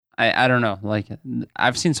I don't know. Like,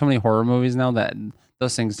 I've seen so many horror movies now that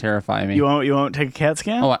those things terrify me. You won't take a CAT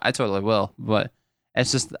scan? Oh, I totally will. But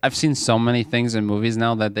it's just, I've seen so many things in movies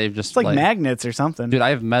now that they've just It's like magnets or something. Dude,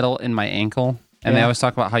 I have metal in my ankle. And they always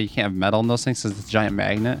talk about how you can't have metal in those things because it's a giant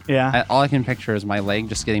magnet. Yeah. All I can picture is my leg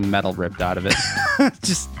just getting metal ripped out of it.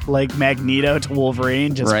 Just like Magneto to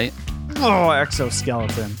Wolverine. Just, right? Oh,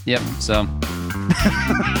 exoskeleton. Yep. So,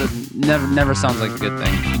 never sounds like a good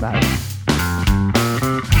thing. Bye.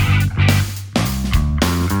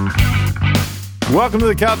 Welcome to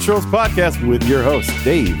the Couch Trolls Podcast with your hosts,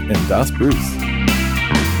 Dave and Das Bruce.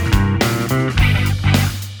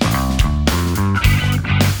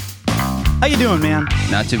 How you doing, man?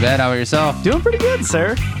 Not too bad. How about yourself? Doing pretty good,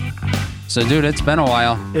 sir. So, dude, it's been a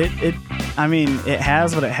while. I mean, it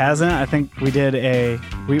has, but it hasn't. I think we did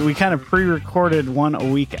we kind of pre-recorded one a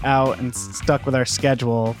week out and stuck with our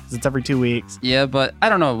schedule because it's every 2 weeks. Yeah, but I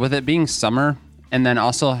don't know. With it being summer and then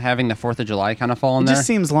also having the 4th of July kind of fall in It there. just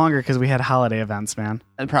seems longer because we had holiday events, man.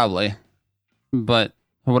 Probably. But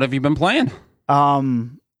what have you been playing? All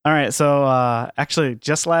right. So, actually,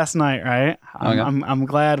 just last night, right? I'm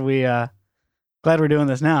glad we're doing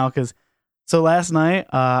this now because. So last night,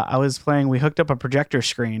 I was playing. We hooked up a projector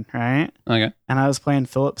screen, right? Okay. And I was playing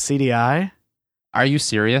Philips CDI. Are you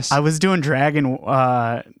serious? I was doing Dragon.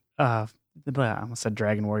 I almost said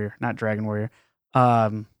Dragon Warrior, not Dragon Warrior.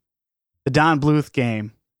 The Don Bluth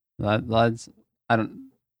game. Lads, I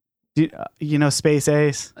don't. You know Space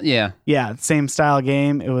Ace? Yeah. Yeah, same style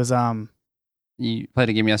game. It was You played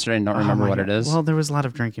a game yesterday and don't remember what God. it is. Well, there was a lot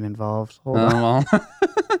of drinking involved. Hold on.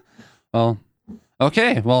 Well,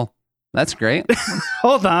 okay. Well, that's great.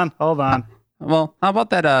 Hold on. Well, how about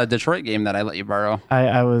that Detroit game that I let you borrow?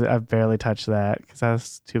 I barely touched that because I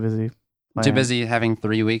was too busy. Playing. Too busy having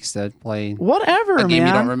 3 weeks to play Whatever, a game man.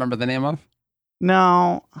 you don't remember the name of?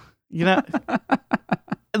 No, you know,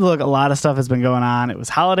 look, a lot of stuff has been going on. It was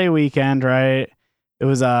holiday weekend, right? It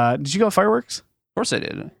was, did you go fireworks? Of course I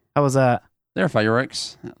did. How was that? There are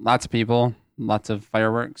fireworks. Lots of people, lots of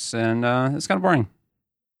fireworks, and it's kind of boring.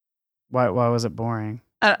 Why was it boring?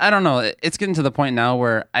 I don't know. It's getting to the point now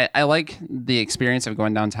where I like the experience of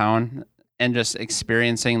going downtown and just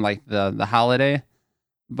experiencing like the holiday.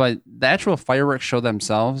 But the actual fireworks show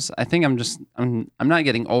themselves, I think I'm not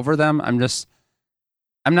getting over them.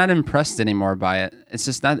 I'm not impressed anymore by it. It's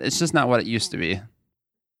just not what it used to be.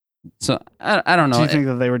 So I don't know. Do you think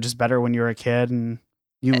that they were just better when you were a kid and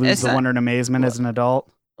you lose the wonder and amazement as an adult?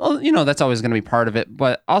 Well, you know, that's always going to be part of it.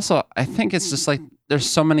 But also, I think it's just like there's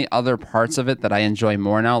so many other parts of it that I enjoy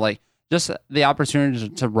more now. Like just the opportunity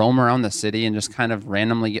to roam around the city and just kind of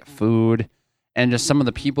randomly get food and just some of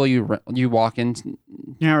the people you walk into.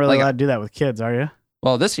 You're not really allowed to do that with kids, are you?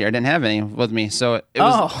 Well, this year I didn't have any with me. So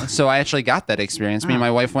so I actually got that experience. Me and my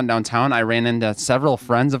wife went downtown. I ran into several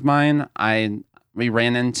friends of mine. We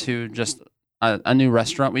ran into just a new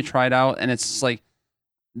restaurant we tried out. And it's just like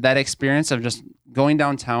that experience of just going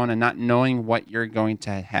downtown and not knowing what you're going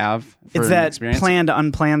to have for it's that experience. Planned to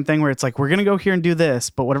unplanned thing where it's like, we're going to go here and do this,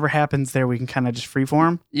 but whatever happens there, we can kind of just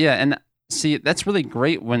freeform. Yeah. And see, that's really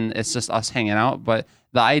great when it's just us hanging out. But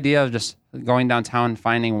the idea of just going downtown,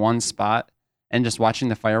 finding one spot and just watching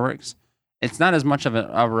the fireworks, it's not as much of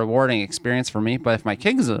a rewarding experience for me. But if my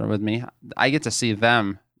kids are with me, I get to see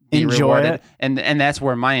them be rewarded. It. And that's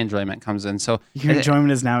where my enjoyment comes in. So your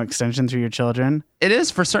enjoyment is now extension through your children. It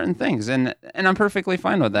is for certain things. And I'm perfectly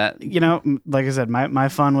fine with that. You know, like I said, my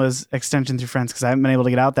fun was extension through friends because I haven't been able to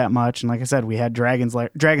get out that much. And like I said, we had Dragon's Lair.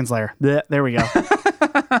 Blech, there we go.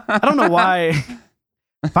 I don't know why.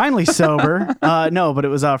 Finally sober. No, but it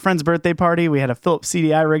was a friend's birthday party. We had a Philips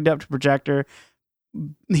CDI rigged up to projector.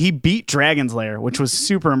 He beat Dragon's Lair, which was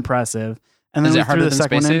super impressive. And then is we it harder threw the than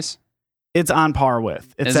second Space one in. Ace? It's on par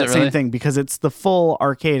with. It's that same thing because it's the full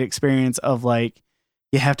arcade experience of like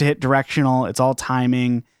you have to hit directional. It's all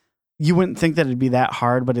timing. You wouldn't think that it'd be that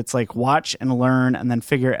hard, but it's like watch and learn and then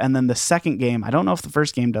figure. And then the second game, I don't know if the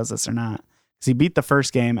first game does this or not because he beat the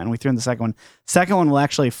first game and we threw in the second one. Second one will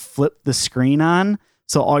actually flip the screen on.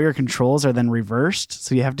 So all your controls are then reversed.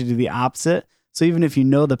 So you have to do the opposite. So even if you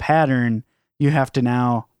know the pattern, you have to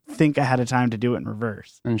now think ahead of time to do it in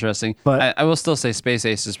reverse. Interesting. But I will still say Space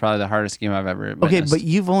Ace is probably the hardest game I've ever witnessed. Okay, but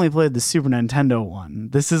you've only played the Super Nintendo one.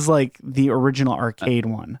 This is like the original arcade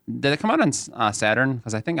one. Did it come out on Saturn?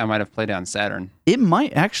 Because I think I might have played it on Saturn. It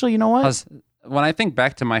might. Actually, you know what? Because when I think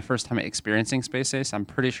back to my first time experiencing Space Ace, I'm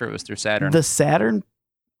pretty sure it was through Saturn. The Saturn,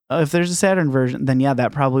 if there's a Saturn version, then yeah,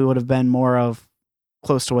 that probably would have been more of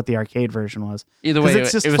close to what the arcade version was. Either way,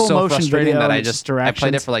 it's just it was full so motion frustrating video that I and just played it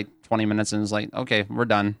directions. for like 20 minutes and was like, okay, we're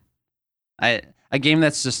done. I a game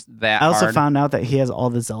that's just that I also hard. found out that he has all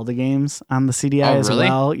the Zelda games on the CDI as really?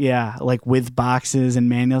 well. Yeah, like with boxes and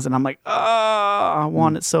manuals. And I'm like, oh, I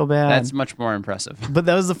want it so bad. That's much more impressive. But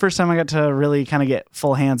that was the first time I got to really kind of get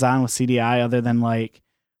full hands-on with CDI, other than like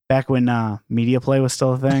back when Media Play was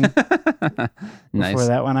still a thing. Nice. Before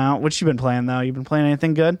that went out. What you been playing, though? You been playing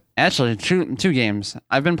anything good? Actually, two games.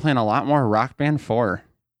 I've been playing a lot more Rock Band 4.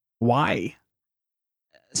 Why?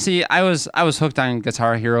 See, I was hooked on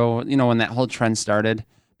Guitar Hero, when that whole trend started.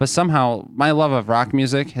 But somehow my love of rock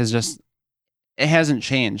music it hasn't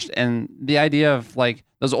changed. And the idea of like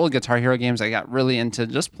those old Guitar Hero games, I got really into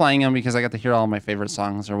just playing them because I got to hear all my favorite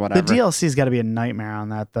songs or whatever. The DLC's got to be a nightmare on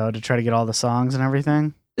that, though, to try to get all the songs and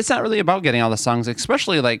everything. It's not really about getting all the songs,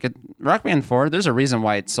 especially like Rock Band 4. There's a reason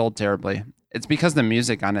why it sold terribly. It's because the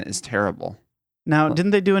music on it is terrible. Now, didn't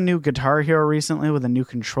they do a new Guitar Hero recently with a new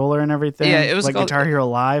controller and everything? Yeah, it was like called Guitar Hero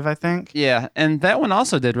Live, I think. Yeah, and that one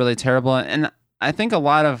also did really terrible. And I think a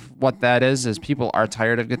lot of what that is people are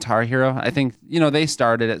tired of Guitar Hero. I think, they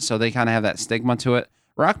started it, so they kind of have that stigma to it.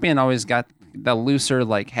 Rock Band always got the looser,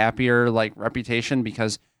 like happier, like reputation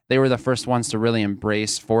because they were the first ones to really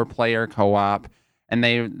embrace 4-player co-op. And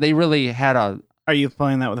they really had a... Are you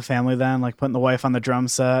playing that with a family then? Like putting the wife on the drum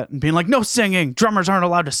set and being like, no singing. Drummers aren't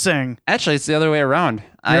allowed to sing. Actually, it's the other way around.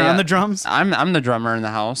 You're on the drums? I'm the drummer in the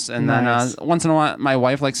house. And Nice. then once in a while, my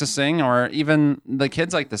wife likes to sing, or even the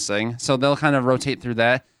kids like to sing. So they'll kind of rotate through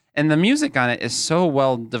that. And the music on it is so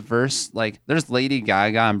well diverse. Like there's Lady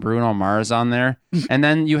Gaga and Bruno Mars on there. And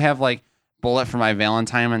then you have like Bullet for My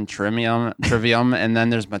Valentine and Trivium. And then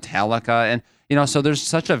there's Metallica. And so there's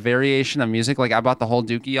such a variation of music. Like I bought the whole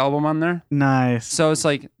Dookie album on there. Nice. So it's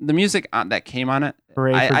like the music that came on it,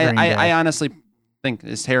 Hooray for Green Day. I honestly think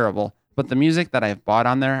is terrible. But the music that I've bought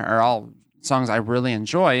on there are all songs I really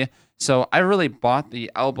enjoy. So I really bought the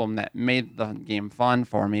album that made the game fun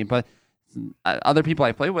for me. But other people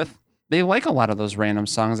I play with, they like a lot of those random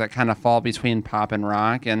songs that kind of fall between pop and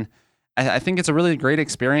rock. And I think it's a really great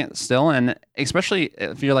experience still. And especially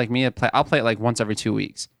if you're like me, I'll play it like once every 2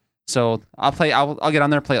 weeks. So I'll get on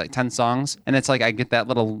there, play like 10 songs, and it's like I get that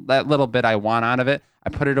little bit I want out of it. I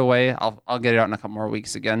put it away. I'll get it out in a couple more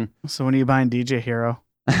weeks again. So when are you buying DJ Hero?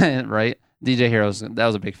 Right? DJ Heroes, that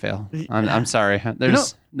was a big fail. I'm sorry.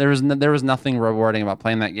 There was nothing rewarding about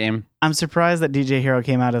playing that game. I'm surprised that DJ Hero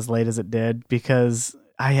came out as late as it did because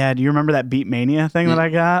you remember that Beatmania thing that I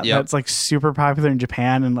got? Yep. That's like super popular in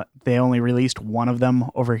Japan and they only released one of them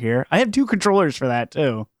over here. I have 2 controllers for that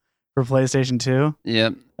too. For PlayStation 2.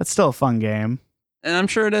 Yep. That's still a fun game. And I'm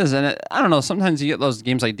sure it is. And I don't know, sometimes you get those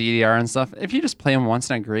games like DDR and stuff. If you just play them once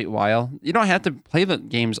in a great while, you don't have to play the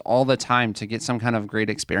games all the time to get some kind of great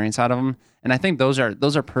experience out of them. And I think those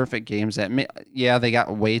are perfect games that, they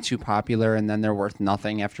got way too popular and then they're worth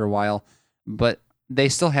nothing after a while. But they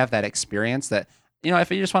still have that experience that,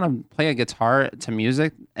 if you just want to play a guitar to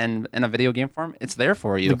music and in a video game form, it's there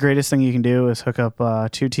for you. The greatest thing you can do is hook up 2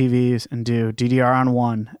 TVs and do DDR on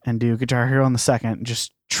one and do Guitar Hero on the second. And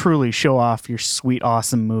just truly show off your sweet,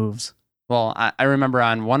 awesome moves. Well, I remember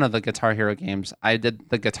on one of the Guitar Hero games, I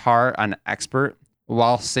did the guitar on Expert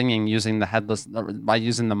while singing using by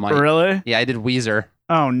using the mic. Really? Yeah, I did Weezer.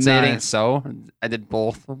 Oh, nice. Say It Ain't So. I did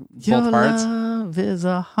both Your parts. love is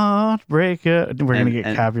a heartbreaker. We're going to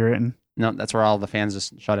get copywritten. No, that's where all the fans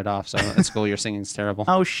just shut it off. So at school, your singing's terrible.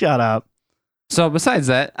 Oh, shut up. So besides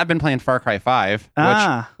that, I've been playing Far Cry 5, which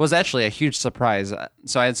Ah. was actually a huge surprise.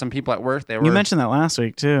 So I had some people at work. You mentioned that last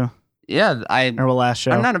week, too. Yeah, Or last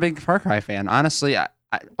show. I'm not a big Far Cry fan. Honestly,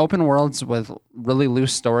 open worlds with really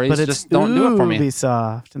loose stories but it's just don't do it for me.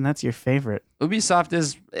 Ubisoft, and that's your favorite. Ubisoft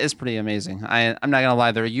is pretty amazing. I'm not gonna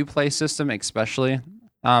lie, their Uplay system especially.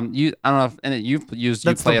 I don't know if you've used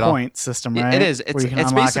That's Uplay the at all. point system, right? It is. Where you can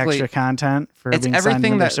It's unlock basically extra content for it's being signed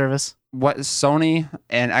everything into their that- service. What Sony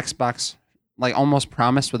and Xbox like almost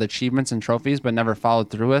promised with achievements and trophies, but never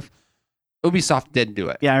followed through with. Ubisoft did do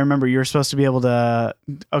it. Yeah, I remember you were supposed to be able to.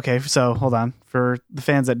 Okay, so hold on. For the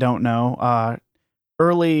fans that don't know,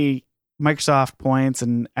 early Microsoft points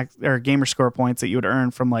or gamer score points that you would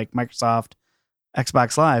earn from like Microsoft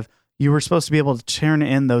Xbox Live, you were supposed to be able to turn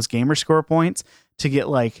in those gamer score points to get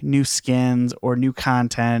like new skins or new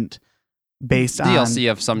content based on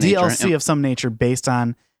DLC of some nature. DLC of some nature based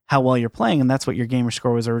on how well you're playing, and that's what your gamer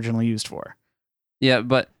score was originally used for. Yeah,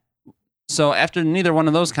 but so after neither one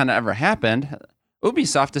of those kind of ever happened,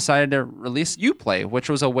 Ubisoft decided to release Uplay, which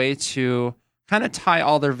was a way to kind of tie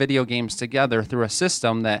all their video games together through a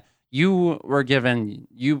system that you were given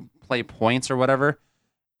Uplay points or whatever.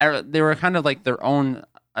 They were kind of like their own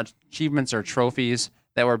achievements or trophies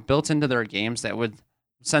that were built into their games that would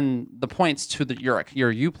send the points to your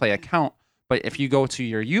Uplay account. But if you go to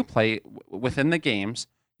your Uplay within the games,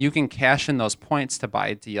 you can cash in those points to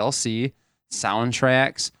buy DLC,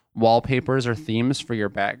 soundtracks, wallpapers, or themes for your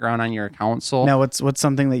background on your console. Now, what's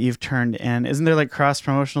something that you've turned in? Isn't there like cross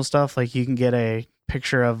promotional stuff? Like you can get a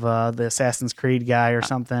picture of the Assassin's Creed guy or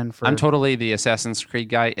something. I'm totally the Assassin's Creed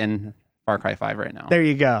guy in Far Cry 5 right now. There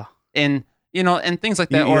you go. And and things like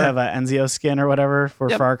that. You have an Enzio skin or whatever for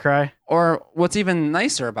Far Cry. Or what's even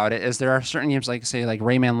nicer about it is there are certain games like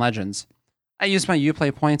Rayman Legends. I used my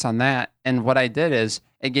Uplay points on that, and what I did is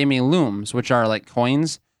it gave me looms, which are like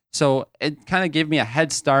coins. So it kind of gave me a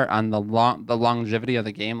head start on the longevity of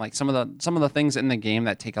the game. Like some of the things in the game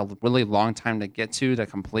that take a really long time to get to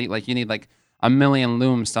complete. Like you need like 1 million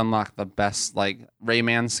looms to unlock the best like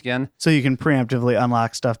Rayman skin. So you can preemptively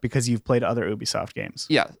unlock stuff because you've played other Ubisoft games.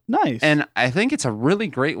 Yeah. Nice. And I think it's a really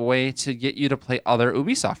great way to get you to play other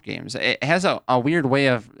Ubisoft games. It has a weird way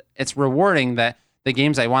of, it's rewarding that the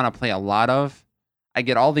games I want to play a lot of, I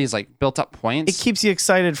get all these like built up points. It keeps you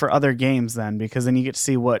excited for other games then, because then you get to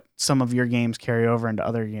see what some of your games carry over into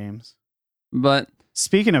other games. But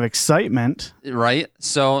speaking of excitement, right?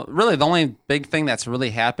 So really the only big thing that's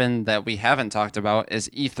really happened that we haven't talked about is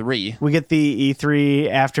E3. We get the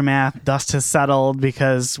E3 aftermath. Dust has settled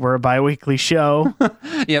because we're a bi-weekly show.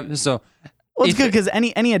 Yep. So well, it's good because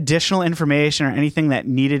any additional information or anything that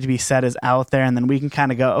needed to be said is out there, and then we can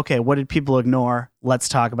kind of go, okay, what did people ignore? Let's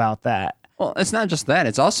talk about that. Well, it's not just that.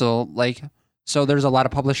 It's also like, so there's a lot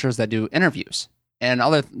of publishers that do interviews and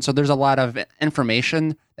so there's a lot of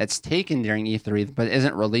information that's taken during E3, but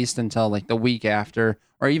isn't released until like the week after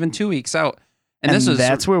or even 2 weeks out. And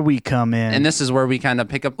that's where we come in. And this is where we kind of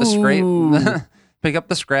pick up the pick up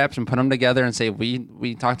the scraps and put them together and say,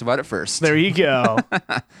 we talked about it first. There you go.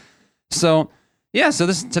 So yeah,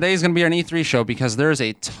 so today is going to be an E3 show because there's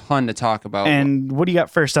a ton to talk about. And what do you got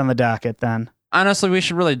first on the docket then? Honestly, we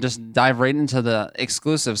should really just dive right into the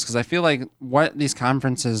exclusives because I feel like what these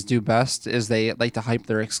conferences do best is they like to hype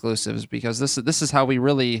their exclusives because this is how we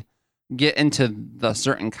really get into the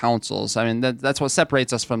certain consoles. I mean, that's what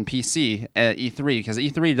separates us from PC at E3 because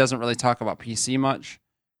E3 doesn't really talk about PC much.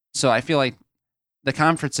 So I feel like the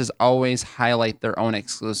conferences always highlight their own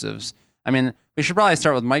exclusives. I mean, we should probably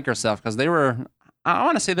start with Microsoft because I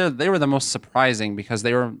want to say they were the most surprising because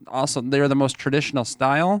they were the most traditional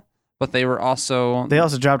style. But they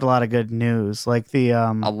also dropped a lot of good news, like the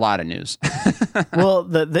a lot of news. Well,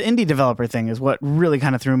 the indie developer thing is what really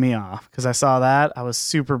kind of threw me off because I saw that I was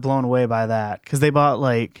super blown away by that because they bought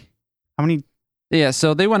like how many? Yeah,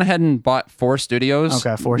 so they went ahead and bought 4 studios.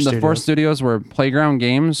 Okay, 4 studios. The 4 studios were Playground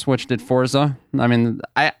Games, which did Forza. I mean,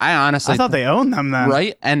 I honestly thought they owned them then,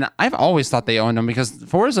 right? And I've always thought they owned them because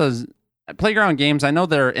Forza's Playground Games. I know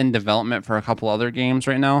they're in development for a couple other games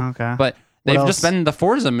right now. Okay, but they've just been the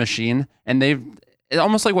Forza machine, and it's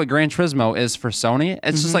almost like what Gran Turismo is for Sony.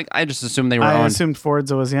 It's just like, I just assumed they were owned. I assumed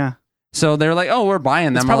Forza was, yeah. So they're like, oh, we're buying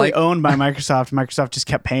them. It's probably owned by Microsoft. Microsoft just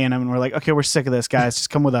kept paying them, and we're like, okay, we're sick of this, guys. Just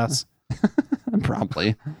come with us.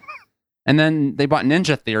 Probably. And then they bought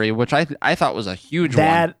Ninja Theory, which I thought was a huge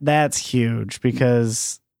one. That's huge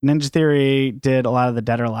because Ninja Theory did a lot of the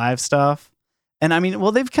Dead or Alive stuff. And I mean,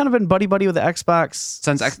 well, they've kind of been buddy-buddy with the Xbox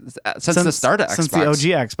since the start of Xbox. Since the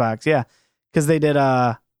OG Xbox, yeah. Because they did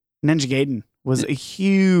Ninja Gaiden was a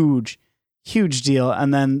huge deal.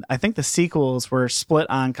 And then I think the sequels were split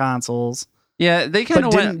on consoles. Yeah, they kind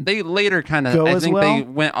of went, they later kind of, I think they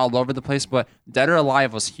went all over the place, but Dead or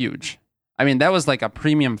Alive was huge. I mean, that was like a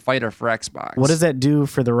premium fighter for Xbox. What does that do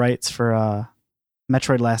for the rights for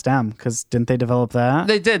Metroid Last M? Because didn't they develop that?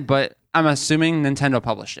 They did, but I'm assuming Nintendo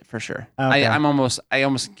published it for sure. Okay. I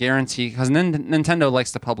almost guarantee because Nintendo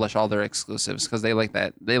likes to publish all their exclusives because they like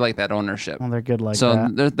that ownership. Well, they're good like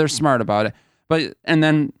that. So they're smart about it. But and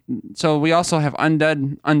then so we also have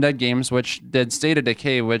Undead Games, which did State of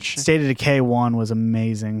Decay, which State of Decay 1 was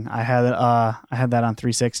amazing. I had that on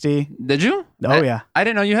 360. Did you? Oh yeah. I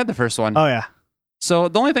didn't know you had the first one. Oh yeah. So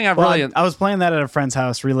the only thing I was playing that at a friend's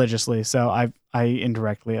house religiously, so I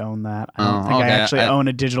indirectly own that. I don't think I actually own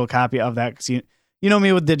a digital copy of that because you know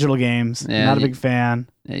me with digital games. Yeah, not a big fan.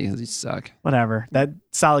 Yeah, you suck. Whatever. That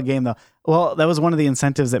solid game though. Well, that was one of the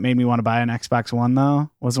incentives that made me want to buy an Xbox One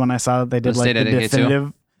though. Was when I saw that they did like the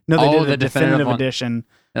definitive. No, they did the definitive edition.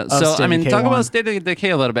 So I mean, talk about State of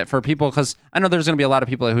Decay a little bit for people because I know there's going to be a lot of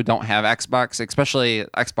people who don't have Xbox, especially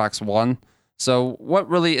Xbox One. So what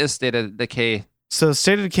really is State of Decay? So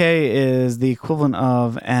State of Decay is the equivalent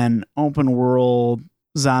of an open world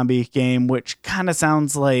zombie game, which kind of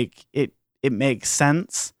sounds like it makes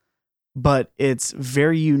sense, but it's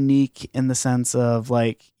very unique in the sense of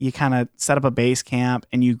like you kind of set up a base camp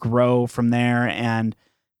and you grow from there and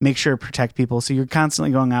make sure to protect people. So you're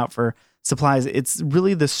constantly going out for supplies. It's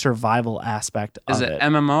really the survival aspect of Is it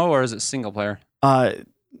MMO or is it single player?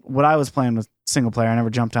 What I was playing was single player. I never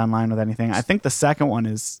jumped online with anything. I think the second one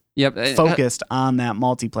is focused on that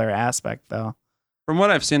multiplayer aspect, though. From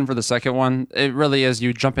what I've seen for the second one, it really is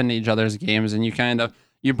you jump into each other's games and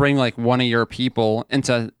you bring like one of your people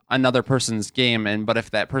into another person's game, but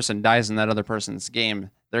if that person dies in that other person's game,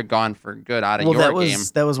 they're gone for good out of your game.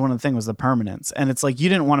 That was one of the things, was the permanence. And it's like you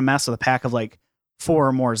didn't want to mess with a pack of like 4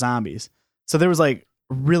 or more zombies. So there was like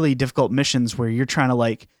really difficult missions where you're trying to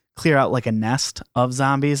like clear out like a nest of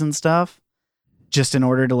zombies and stuff just in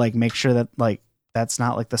order to like make sure that like that's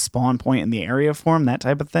not like the spawn point in the area for them, that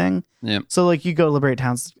type of thing. Yeah. So like you go to Liberate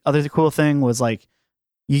Towns. Other cool thing was like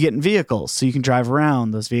you get in vehicles so you can drive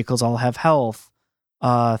around. Those vehicles all have health,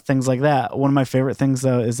 things like that. One of my favorite things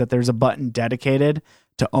though is that there's a button dedicated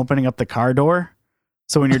to opening up the car door.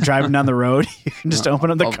 So when you're driving down the road, you can just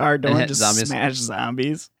open up the car door and just smash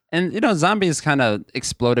zombies. And, zombies kind of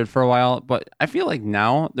exploded for a while, but I feel like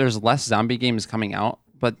now there's less zombie games coming out,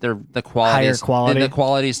 but the quality higher quality. The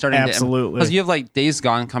quality is starting Absolutely. Because you have like Days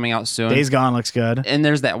Gone coming out soon. Days Gone looks good. And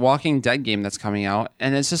there's that Walking Dead game that's coming out,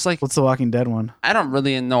 and it's just like, what's the Walking Dead one? I don't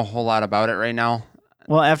really know a whole lot about it right now.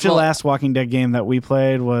 Well, after the last Walking Dead game that we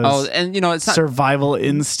played was it's not Survival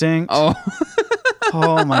Instinct.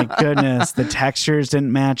 Oh my goodness, the textures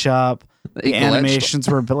didn't match up. The animations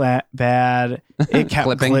were bad. It kept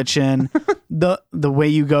glitching. The way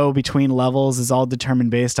you go between levels is all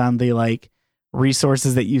determined based on the like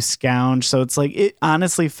resources that you scourge. So it's like it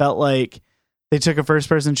honestly felt like they took a first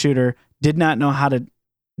person shooter, did not know how to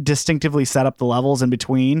distinctively set up the levels in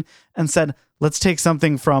between, and said, let's take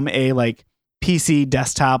something from a like PC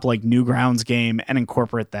desktop like Newgrounds game and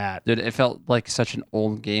incorporate that. Dude, it felt like such an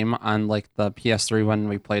old game on like the PS3 when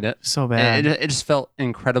we played it. So bad. It just felt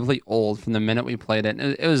incredibly old from the minute we played it.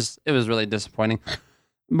 It was really disappointing.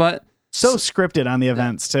 But so scripted on the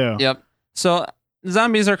events too. Yep. So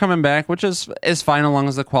zombies are coming back, which is fine as long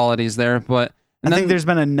as the quality's there. But I think there's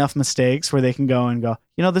been enough mistakes where they can go,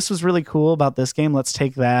 this was really cool about this game. Let's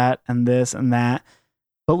take that and this and that,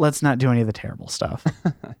 but let's not do any of the terrible stuff.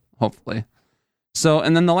 Hopefully. So,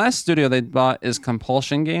 and then the last studio they bought is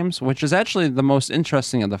Compulsion Games, which is actually the most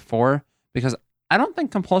interesting of the 4 because I don't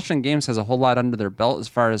think Compulsion Games has a whole lot under their belt as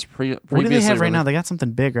far as previously. What do they have right now? They got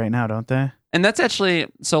something big right now, don't they? And that's actually,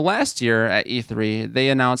 so last year at E3, they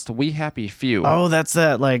announced We Happy Few. Oh, that's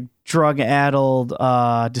that like drug-addled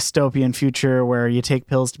dystopian future where you take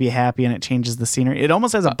pills to be happy and it changes the scenery. It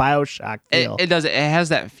almost has a BioShock feel. It does. It has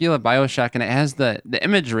that feel of BioShock, and it has the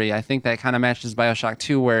imagery, I think, that kind of matches BioShock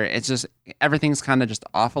 2, where it's just, everything's kind of just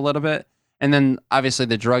off a little bit. And then, obviously,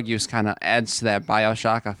 the drug use kind of adds to that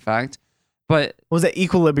BioShock effect. But was it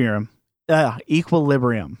Equilibrium?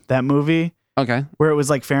 Equilibrium, that movie? Okay. Where it was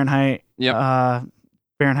like Fahrenheit. Yep.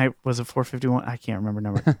 Fahrenheit was it 451? I can't remember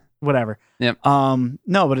number. Whatever. Yep.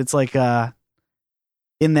 No, but it's like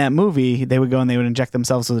in that movie they would go and they would inject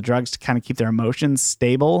themselves with the drugs to kind of keep their emotions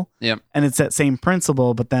stable. Yep. And it's that same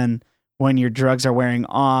principle, but then when your drugs are wearing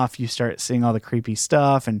off, you start seeing all the creepy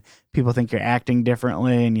stuff and people think you're acting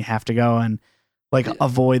differently and you have to go and like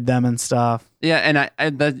avoid them and stuff. Yeah, and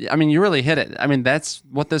I mean, you really hit it. I mean, that's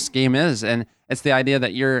what this game is, and it's the idea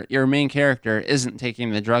that your main character isn't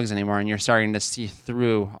taking the drugs anymore, and you're starting to see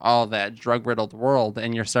through all that drug-riddled world,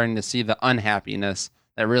 and you're starting to see the unhappiness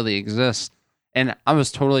that really exists. And I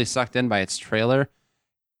was totally sucked in by its trailer,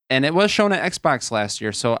 and it was shown at Xbox last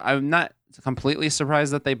year, so I'm not completely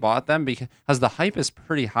surprised that they bought them because the hype is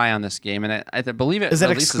pretty high on this game, and I believe it is that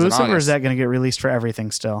exclusive or is that going to get released for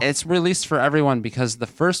everything still? It's released for everyone because the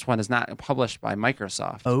first one is not published by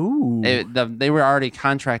Microsoft. Oh, they were already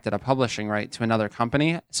contracted a publishing right to another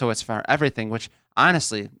company, so it's for everything. Which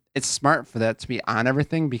honestly, it's smart for that to be on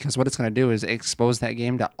everything because what it's going to do is expose that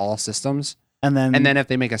game to all systems, and then if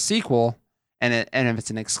they make a sequel and if it's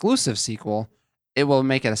an exclusive sequel, it will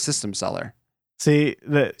make it a system seller. See,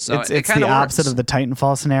 it's the opposite of the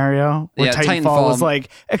Titanfall scenario, where Titanfall was like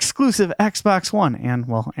exclusive Xbox One and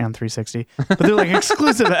 360, but they're like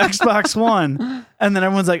exclusive Xbox One, and then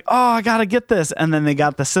everyone's like, oh, I gotta get this, and then they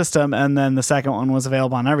got the system, and then the second one was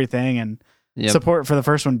available on everything, and support for the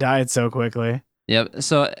first one died so quickly. Yep.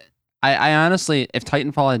 So I honestly, if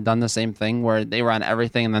Titanfall had done the same thing where they were on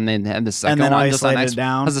everything and then they had the second one isolated just on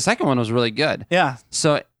down, because the second one was really good. Yeah.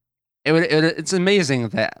 So. It's amazing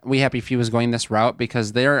that We Happy Few is going this route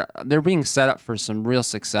because they're being set up for some real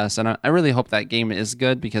success, and I really hope that game is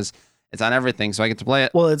good because it's on everything, so I get to play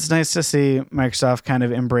it. Well, it's nice to see Microsoft kind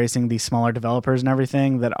of embracing these smaller developers and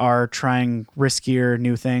everything that are trying riskier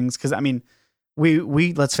new things. Because I mean,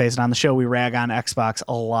 we let's face it, on the show we rag on Xbox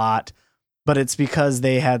a lot, but it's because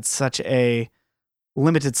they had such a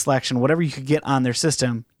limited selection. Whatever you could get on their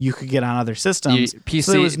system, you could get on other systems. PC,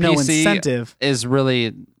 so there was no PC incentive. Is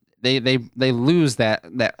really they lose that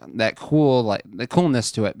cool, like the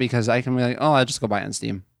coolness to it, because I can be like, oh, I just go buy it on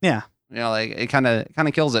Steam. Yeah. You know, like it kind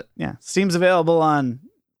of kills it. Yeah. Steam's available on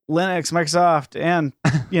Linux, Microsoft, and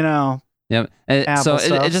Yeah. Apple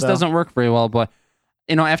it just doesn't work very well. But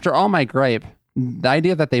after all my gripe, the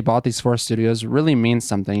idea that they bought these 4 studios really means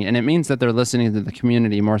something, and it means that they're listening to the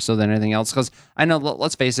community more so than anything else. Because I know,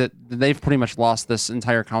 let's face it, they've pretty much lost this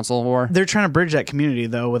entire console war. They're trying to bridge that community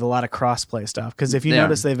though with a lot of cross-play stuff. Because if you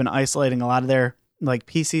notice, they've been isolating a lot of their like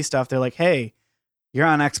PC stuff. They're like, hey, you're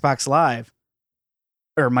on Xbox Live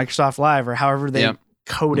or Microsoft Live or however they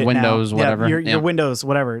code it Windows, now. whatever. Your Windows,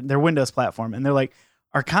 whatever. Their Windows platform, and they're like,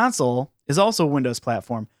 our console is also a Windows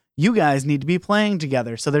platform. You guys need to be playing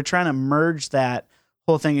together. So they're trying to merge that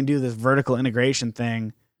whole thing and do this vertical integration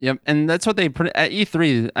thing. Yep. And that's what they put at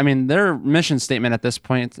E3. I mean, their mission statement at this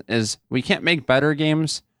point is we can't make better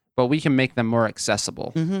games, but we can make them more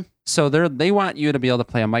accessible. Mm-hmm. So they want you to be able to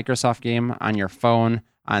play a Microsoft game on your phone,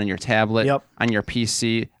 on your tablet, on your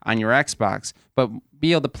PC, on your Xbox, but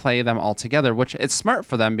be able to play them all together, which it's smart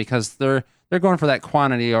for them because they're going for that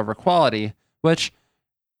quantity over quality, which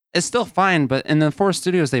is still fine. But in the 4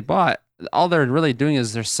 studios they bought, all they're really doing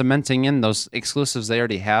is they're cementing in those exclusives they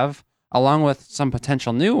already have, along with some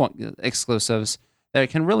potential new exclusives that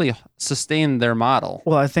can really sustain their model.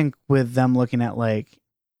 Well, I think with them looking at like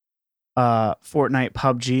Fortnite,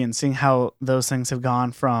 PUBG, and seeing how those things have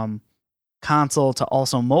gone from console to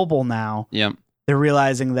also mobile now, they're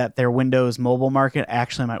realizing that their Windows mobile market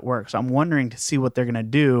actually might work. So I'm wondering to see what they're going to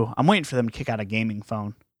do. I'm waiting for them to kick out a gaming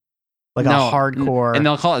phone. Like a hardcore. And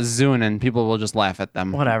they'll call it Zune, and people will just laugh at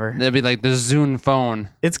them. Whatever. They'll be like, the Zune phone.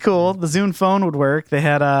 It's cool. The Zune phone would work. They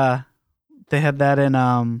had that in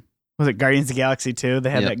was it Guardians of the Galaxy 2? They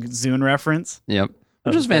had that Zune reference. Yep.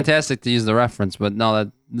 Which was fantastic to use the reference, but no,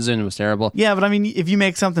 that Zune was terrible. Yeah, but I mean, if you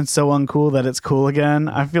make something so uncool that it's cool again,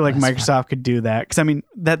 I feel like Microsoft could do that. Because I mean,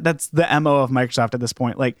 that's the MO of Microsoft at this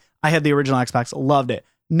point. Like, I had the original Xbox, loved it.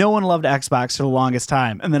 No one loved Xbox for the longest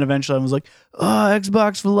time. And then eventually I was like, oh,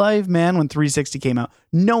 Xbox for life, man, when 360 came out.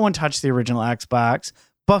 No one touched the original Xbox.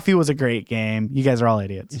 Buffy was a great game. You guys are all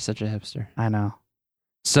idiots. You're such a hipster. I know.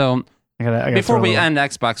 So, I gotta before we end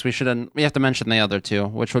Xbox, we have to mention the other two,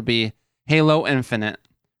 which would be Halo Infinite,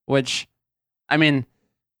 which, I mean,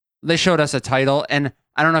 they showed us a title, and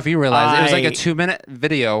I don't know if you realize, it was like a 2-minute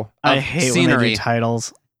video of I hate scenery. when they do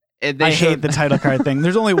titles. I hate the title card thing.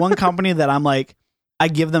 There's only one company that I'm like, I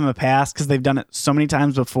give them a pass because they've done it so many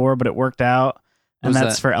times before, but it worked out. And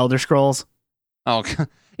that's for Elder Scrolls. Oh,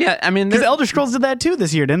 yeah. I mean, because Elder Scrolls did that too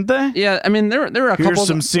this year, didn't they? Yeah. I mean, there were a couple. Here's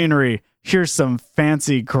some scenery. Here's some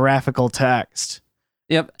fancy graphical text.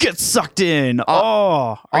 Yep. Get sucked in.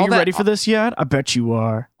 Are you ready for this yet? I bet you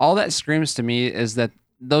are. All that screams to me is that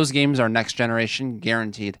those games are next generation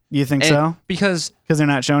guaranteed. You think so? Because they're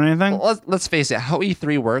not showing anything? Let's face it. How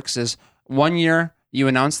E3 works is 1 year you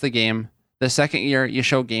announce the game. The second year, you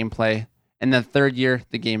show gameplay. And the third year,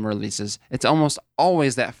 the game releases. It's almost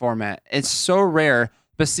always that format. It's so rare.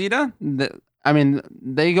 Bethesda,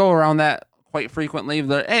 they go around that quite frequently.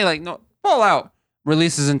 They're, hey, like, no, Fallout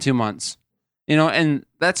releases in 2 months. And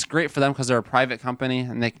that's great for them because they're a private company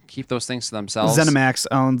and they can keep those things to themselves. ZeniMax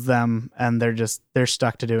owns them, and they're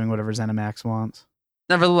stuck to doing whatever ZeniMax wants.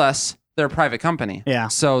 Nevertheless, they're a private company. Yeah.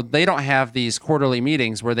 So they don't have these quarterly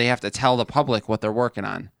meetings where they have to tell the public what they're working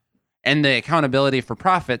on. And the accountability for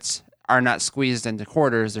profits are not squeezed into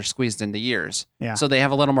quarters, they're squeezed into years. Yeah. So they have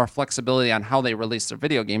a little more flexibility on how they release their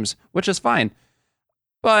video games, which is fine.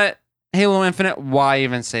 But Halo Infinite, why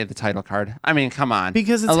even say the title card? I mean, come on.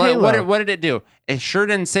 Because it's Halo. What did it do? It sure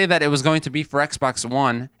didn't say that it was going to be for Xbox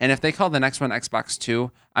One. And if they call the next one Xbox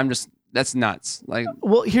 2, that's nuts. Like,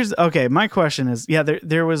 well, my question is,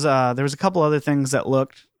 there was a couple other things that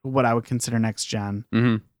looked what I would consider next gen.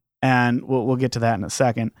 Mm-hmm. And we'll get to that in a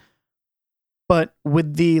second. But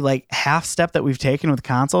with the like half step that we've taken with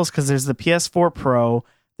consoles, because there's the PS4 Pro,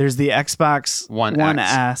 there's the Xbox One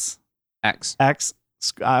S. X.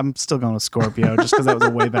 I'm still going with Scorpio just because that was a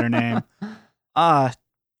way better name. I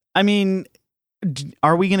mean,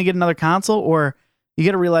 are we going to get another console? Or you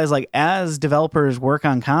got to realize, like, as developers work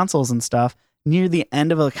on consoles and stuff, near the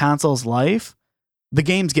end of a console's life, the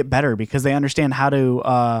games get better because they understand how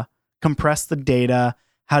to compress the data,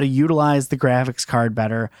 how to utilize the graphics card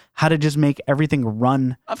better, how to just make everything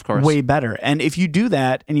run way better. And if you do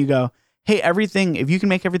that and you go, hey, if you can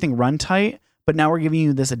make everything run tight, but now we're giving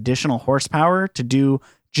you this additional horsepower to do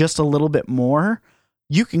just a little bit more,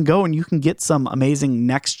 you can go and you can get some amazing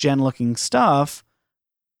next gen looking stuff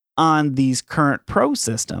on these current Pro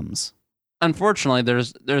systems. unfortunately,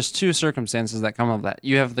 there's two circumstances that come of that.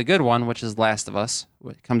 You have the good one, which is Last of Us,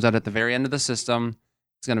 which comes out at the very end of the system.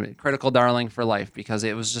 It's going to be a critical darling for life because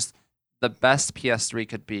it was just the best PS3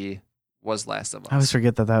 could be was Last of Us. I always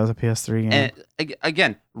forget that was a PS3 game. And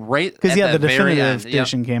again, right because the definitive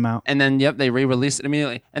edition came out, and then they re-released it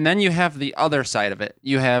immediately. And then you have the other side of it.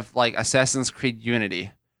 You have like Assassin's Creed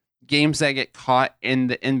Unity, games that get caught in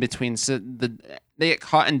the in between. They get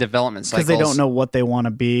caught in development cycles because they don't know what they want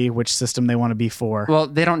to be, which system they want to be for. Well,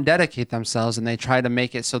 they don't dedicate themselves, and they try to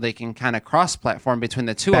make it so they can kind of cross-platform between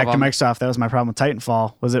the two Back of them. Back to Microsoft, that was my problem with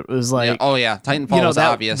Titanfall. It was like, Titanfall was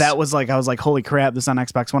obvious. That was like, I was like, holy crap, this is on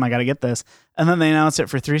Xbox One, I got to get this. And then they announced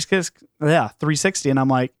it for 360, and I'm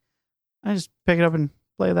like, I just pick it up and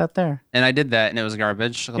play that there. And I did that, and it was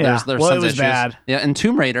garbage. Yeah, there's it was issues. bad. Yeah, and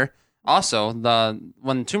Tomb Raider. Also,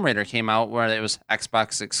 when Tomb Raider came out, where it was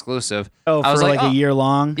Xbox exclusive. Oh, for like a year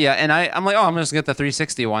long? Yeah, and I'm like, I'm just going to get the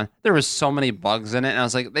 360 one. There was so many bugs in it, and I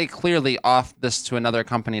was like, they clearly offed this to another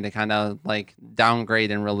company to kind of like downgrade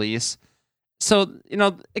and release. So,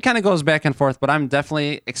 it kind of goes back and forth, but I'm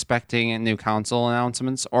definitely expecting new console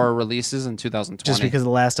announcements or releases in 2020. Just because of the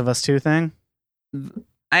Last of Us 2 thing?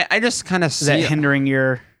 I just kind of see... Is that hindering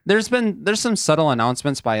your... There's some subtle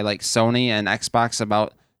announcements by like Sony and Xbox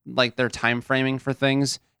about like their time framing for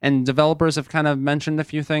things, and developers have kind of mentioned a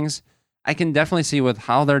few things. I can definitely see with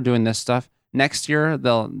how they're doing this stuff next year.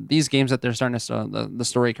 These games that they're starting to sell the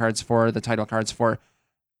story cards for, the title cards for,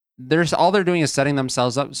 all they're doing is setting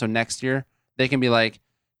themselves up so next year they can be like,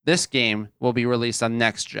 this game will be released on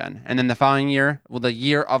next gen, and then the following year, the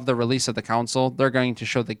year of the release of the console, they're going to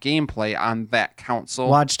show the gameplay on that console.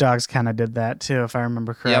 Watch Dogs kind of did that too, if I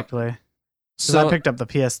remember correctly. Yep. So I picked up the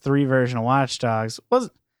PS3 version of Watch Dogs.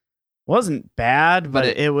 Wasn't bad, but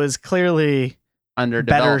it was clearly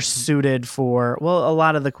better suited for, a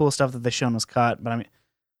lot of the cool stuff that they shown was cut. But I mean,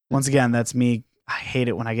 once again, that's me. I hate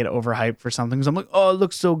it when I get overhyped for something because I'm like, oh, it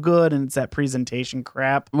looks so good, and it's that presentation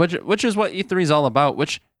crap. Which is what E3 is all about,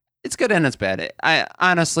 which it's good and it's bad. I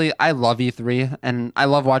honestly love E3, and I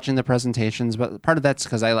love watching the presentations, but part of that's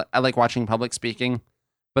because I like watching public speaking.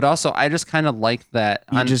 But also, I just kind of like that.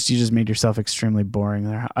 You just made yourself extremely boring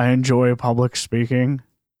there. I enjoy public speaking.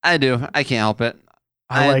 I do. I can't help it.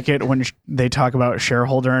 I like it when they talk about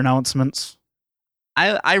shareholder announcements.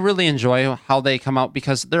 I really enjoy how they come out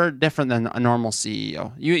because they're different than a normal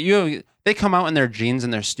CEO. They come out in their jeans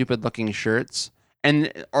and their stupid looking shirts,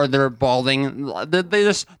 or they're balding.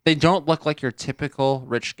 They don't look like your typical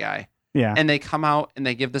rich guy. Yeah. And they come out and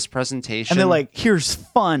they give this presentation. And they're like, here's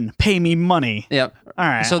fun. Pay me money. Yep. All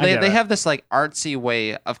right. So they have this like artsy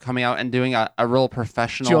way of coming out and doing a real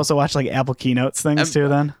professional. Did you also watch like Apple keynotes things too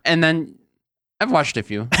then? And then I've watched a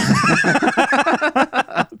few.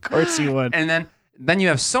 Of course you would. And then you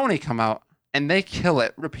have Sony come out and they kill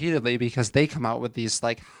it repeatedly because they come out with these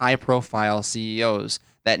like high profile CEOs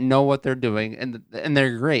that know what they're doing and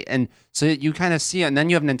they're great. And so you kind of see it. And then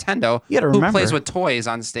you have Nintendo who plays with toys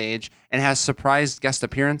on stage and has surprise guest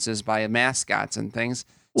appearances by mascots and things.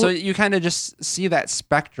 So you kind of just see that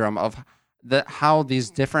spectrum of how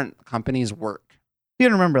these different companies work. You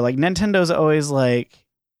gotta remember, like Nintendo's always like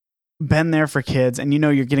been there for kids, and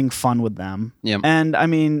you're getting fun with them. Yeah. And I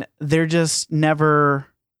mean, they're just never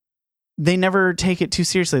take it too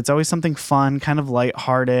seriously. It's always something fun, kind of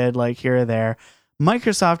lighthearted, like here or there.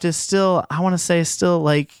 Microsoft is still, I want to say,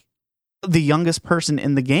 like the youngest person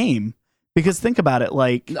in the game, because think about it,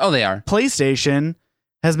 like they are. PlayStation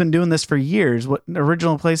has been doing this for years. What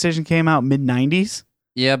original PlayStation came out mid-90s?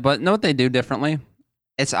 Yeah, but know what they do differently?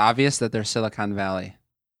 It's obvious that they're Silicon Valley.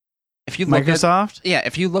 If you look Microsoft?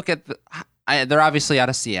 If you look at they're obviously out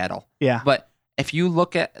of Seattle. Yeah. But if you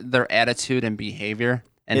look at their attitude and behavior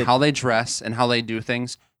and how they dress and how they do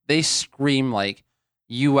things, they scream like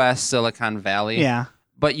U.S. Silicon Valley. Yeah.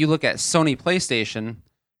 But you look at Sony PlayStation,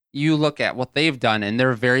 you look at what they've done, and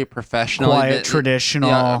they're very professional. Quiet, traditional.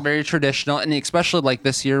 Yeah, very traditional. And especially like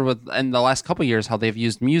this year and the last couple of years, how they've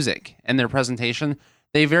used music in their presentation.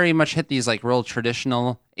 They very much hit these like real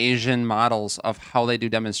traditional Asian models of how they do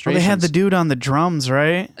demonstrations. Well, they had the dude on the drums,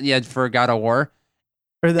 right? Yeah, for God of War.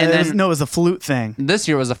 Or it was the flute thing. This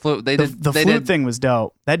year was a flute. The flute thing was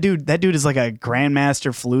dope. That dude is like a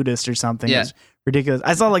grandmaster flutist or something. Yeah. It's ridiculous.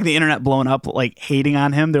 I saw like the internet blowing up, like hating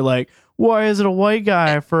on him. They're like, why is it a white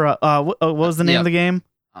guy for what was the name of the game?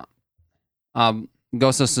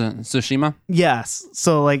 Ghost of Tsushima. Yes.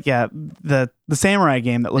 So like, yeah, the samurai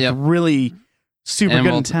game that looked really super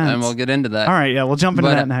good, intense. And we'll get into that. All right, yeah, we'll jump into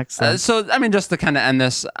that next. So I mean, just to kind of end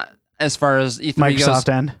this, as far as E3 Microsoft goes,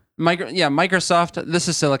 end. Microsoft. This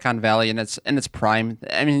is Silicon Valley in its prime.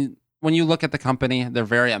 I mean, when you look at the company, they're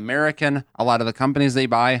very American. A lot of the companies they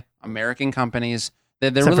buy American companies. They're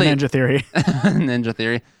Except really for Ninja Theory. Ninja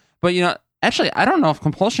Theory. But actually, I don't know if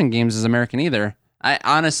Compulsion Games is American either. I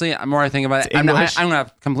honestly, the more I think about it, I'm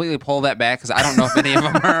gonna completely pull that back because I don't know if any of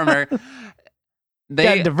them are American.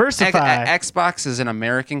 They diversify. Xbox is an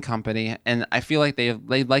American company, and I feel like they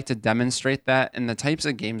like to demonstrate that. And the types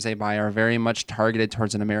of games they buy are very much targeted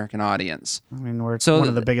towards an American audience. I mean, we're one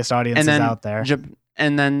of the biggest audiences out there.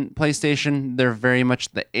 And then PlayStation, they're very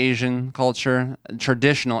much the Asian culture,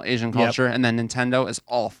 traditional Asian culture, and then Nintendo is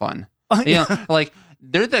all fun. Like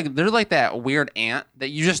they're like that weird aunt that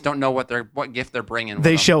you just don't know what gift they're bringing.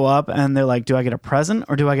 They show up and they're like, "Do I get a present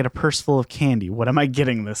or do I get a purse full of candy? What am I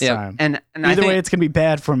getting this time?" And either way, it's gonna be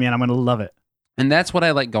bad for me, and I'm gonna love it. And that's what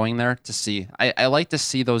I like going there to see. I like to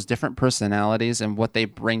see those different personalities and what they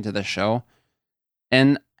bring to the show.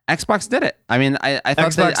 And Xbox did it. I mean, I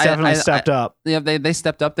thought Xbox definitely stepped up. Yeah, they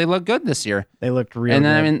stepped up. They look good this year. They looked real good. And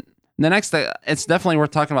I mean, the next, it's definitely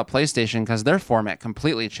worth talking about PlayStation because their format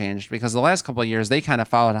completely changed. Because the last couple of years, they kind of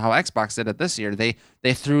followed how Xbox did it this year.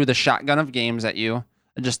 They threw the shotgun of games at you,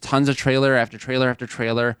 just tons of trailer after trailer after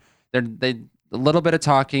trailer. They a little bit of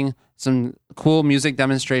talking, some cool music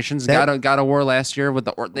demonstrations. God of War last year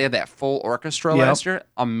they had that full orchestra last year.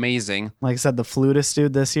 Amazing. Like I said, the flutist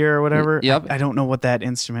dude this year or whatever. Yep. I don't know what that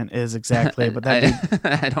instrument is exactly, but that dude,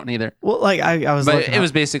 I don't either. Well, like I was, but it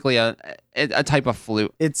was basically a type of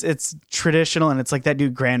flute. It's traditional, and it's like that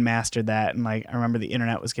dude grandmastered that, and like I remember the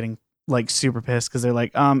internet was getting like super pissed because they're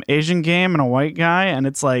like, Asian game and a white guy, and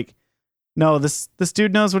it's like, no, this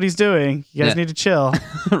dude knows what he's doing. You guys need to chill.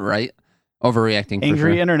 Right. Overreacting.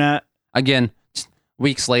 Angry internet. Again,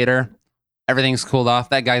 weeks later, everything's cooled off.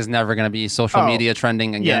 That guy's never going to be social media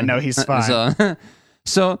trending again. Yeah, no, he's fine.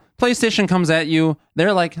 So PlayStation comes at you.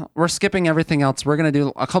 They're like, we're skipping everything else. We're going to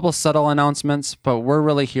do a couple subtle announcements, but we're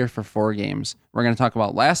really here for 4 games. We're going to talk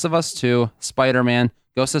about Last of Us 2, Spider-Man,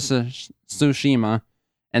 Ghost of Tsushima,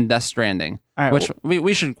 and Death Stranding. Right, which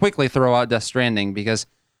we should quickly throw out Death Stranding because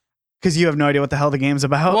you have no idea what the hell the game's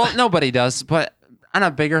about. Well, nobody does, but on a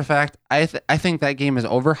bigger fact, I think that game is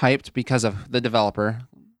overhyped because of the developer.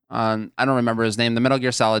 I don't remember his name. The Metal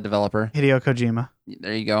Gear Solid developer, Hideo Kojima.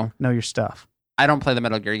 There you go. Know your stuff. I don't play the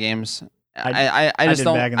Metal Gear games. I just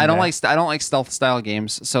don't. I don't like stealth style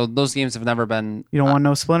games. So those games have never been. You don't want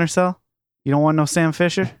no Splinter Cell. You don't want no Sam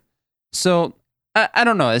Fisher. So I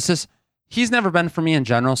don't know. It's just he's never been for me in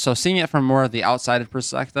general. So seeing it from more of the outside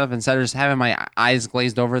perspective instead of just having my eyes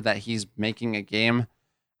glazed over that he's making a game.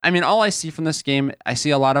 I mean, all I see from this game, I see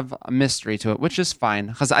a lot of mystery to it, which is fine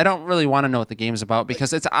because I don't really want to know what the game's about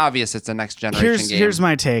because it's obvious it's a next generation game. Here's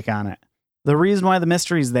my take on it. The reason why the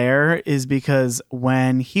mystery's there is because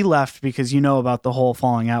when he left, because you know about the whole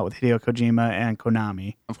falling out with Hideo Kojima and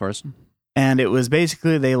Konami. Of course. And it was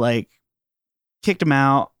basically they like kicked him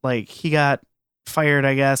out. Like he got fired,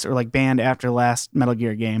 I guess, or like banned after the last Metal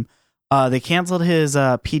Gear game. They canceled his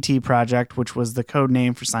PT project, which was the code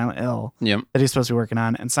name for Silent Hill that he's supposed to be working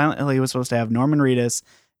on. And Silent Hill, he was supposed to have Norman Reedus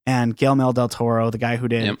and Guillermo del Toro, the guy who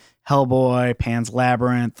did Hellboy, Pan's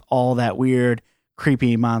Labyrinth, all that weird,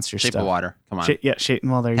 creepy monster Shape stuff. of Water. Come on.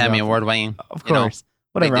 Well, there you go. Academy Award winning. Of course.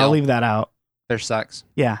 Whatever. I'll leave that out. Fish sucks.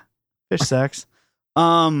 Yeah. Fish sucks.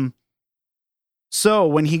 So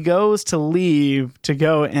when he goes to leave to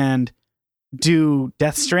go and do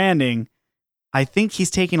Death Stranding, I think he's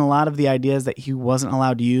taking a lot of the ideas that he wasn't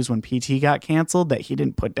allowed to use when PT got canceled, that he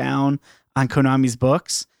didn't put down on Konami's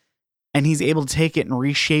books, and he's able to take it and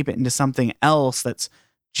reshape it into something else that's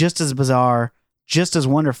just as bizarre, just as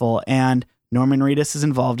wonderful, and Norman Reedus is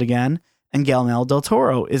involved again, and Guillermo del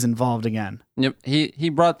Toro is involved again. Yep, he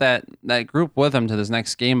brought that group with him to this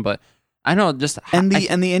next game, but I know just... And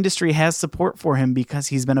the industry has support for him because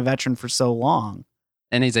he's been a veteran for so long.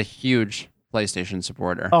 And he's a huge PlayStation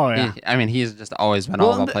supporter. Oh yeah, he's just always been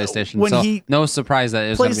all about PlayStation. So no surprise that it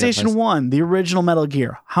was PlayStation 1, the original Metal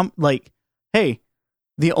Gear. Hey,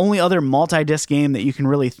 the only other multi-disc game that you can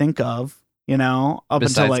really think of, up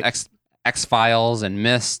besides until like X-Files and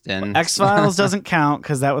Myst and X-Files doesn't count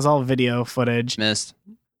because that was all video footage.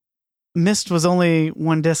 Myst was only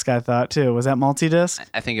 1 disc, I thought too. Was that multi-disc?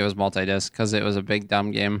 I think it was multi-disc because it was a big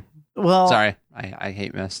dumb game. Well, sorry, I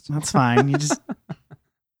hate Myst. That's fine. You just.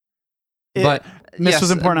 But Myst was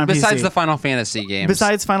important on besides PC. The Final Fantasy games.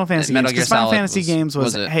 Besides Final Fantasy games. Because Final Fantasy games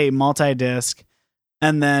was multi-disc.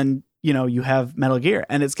 And then, you have Metal Gear.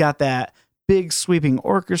 And it's got that big sweeping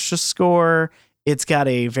orchestra score. It's got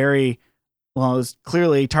a very, it was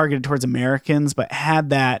clearly targeted towards Americans, but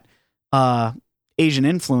had that Asian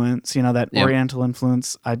influence, that Oriental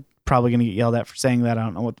influence. I'm probably going to get yelled at for saying that. I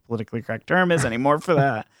don't know what the politically correct term is anymore for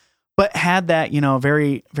that. But had that,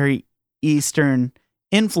 very, very Eastern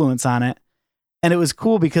influence on it. And it was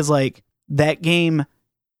cool because like that game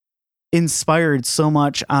inspired so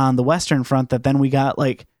much on the Western front that then we got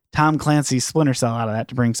like Tom Clancy's Splinter Cell out of that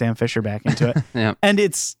to bring Sam Fisher back into it. Yeah. And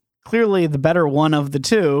it's clearly the better one of the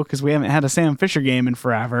two because we haven't had a Sam Fisher game in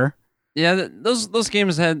forever. Yeah, those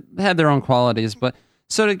games had their own qualities, but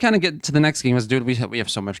so to kind of get to the next game, dude, we have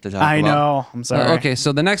so much to talk about. I know. I'm sorry. Okay,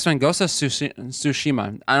 so the next one, Ghost of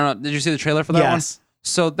Tsushima. I don't know. Did you see the trailer for that one? Yes.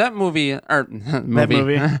 So that movie, That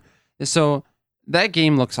movie. So that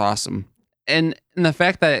game looks awesome, and the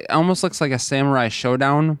fact that it almost looks like a Samurai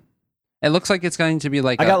Showdown. It looks like it's going to be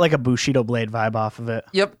like I got like a Bushido Blade vibe off of it.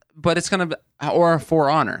 Yep, but it's gonna be, or For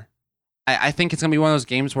Honor. I think it's gonna be one of those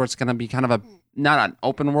games where it's gonna be kind of a not an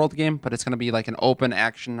open world game, but it's gonna be like an open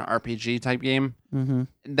action RPG type game. Mm-hmm.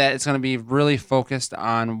 That it's gonna be really focused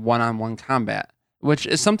on one-on-one combat, which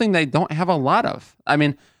is something they don't have a lot of. I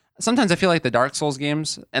mean, sometimes I feel like the Dark Souls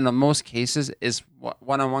games, in the most cases, is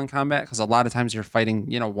one-on-one combat because a lot of times you're fighting,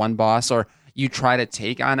 one boss, or you try to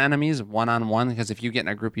take on enemies one-on-one because if you get in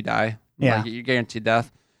a group, you die. Yeah, like, you're guaranteed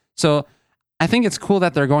death. So I think it's cool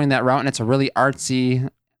that they're going that route, and it's a really artsy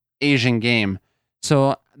Asian game.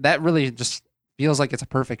 So that really just feels like it's a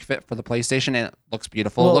perfect fit for the PlayStation, and it looks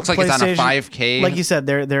beautiful. Well, it looks like it's on a 5K. Like you said,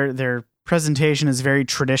 their presentation is very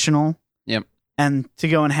traditional. Yep. And to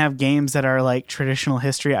go and have games that are like traditional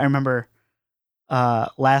history, I remember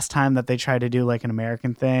last time that they tried to do like an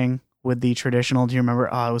American thing with the traditional. Do you remember?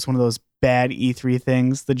 It was one of those bad E3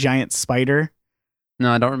 things, the giant spider.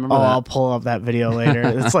 No, I don't remember that. I'll pull up that video later.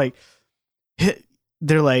 It's like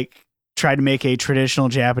they're like tried to make a traditional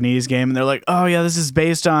Japanese game, and they're like, oh yeah, this is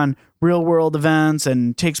based on real world events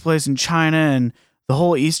and takes place in China and the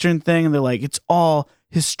whole Eastern thing, and they're like, it's all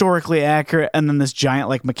historically accurate. And then this giant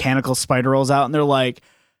like mechanical spider rolls out, and they're like,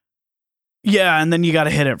 yeah, and then you got to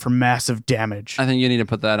hit it for massive damage. I think you need to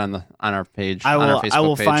put that on our page. I will. I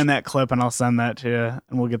will page. find that clip and I'll send that to you,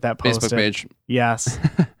 and we'll get that posted. Facebook page. Yes.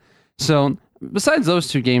 So besides those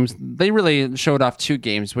two games, they really showed off two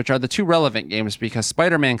games, which are the two relevant games because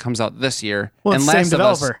Spider-Man comes out this year. Well, and it's Last same of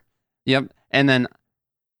Us. developer. Yep, and then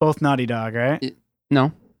Both Naughty Dog, right?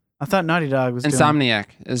 No, I thought Naughty Dog was Insomniac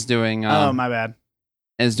is doing. Oh, my bad.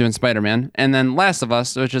 Is doing Spider-Man, and then Last of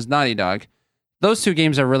Us, which is Naughty Dog. Those two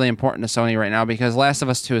games are really important to Sony right now because Last of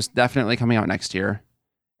Us 2 is definitely coming out next year,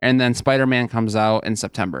 and then Spider-Man comes out in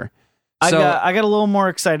September. So, I got a little more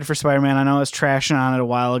excited for Spider-Man. I know I was trashing on it a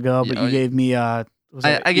while ago, but you gave me I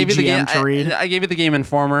gave you the game to read. I gave you the Game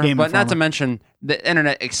Informer, not to mention the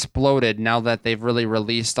internet exploded now that they've really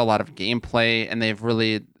released a lot of gameplay and they've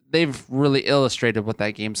really illustrated what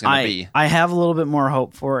that game's going to be. I have a little bit more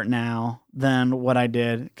hope for it now than what I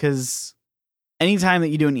did because anytime that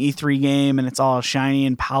you do an E3 game and it's all shiny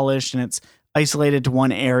and polished and it's isolated to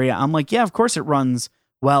one area, I'm like, yeah, of course it runs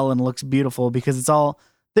well and looks beautiful because it's all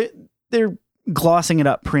they're glossing it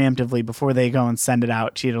up preemptively before they go and send it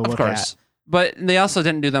out to you to look at. But they also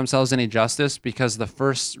didn't do themselves any justice because the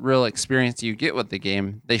first real experience you get with the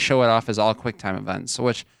game, they show it off as all QuickTime events,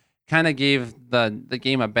 which kind of gave the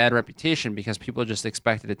game a bad reputation because people just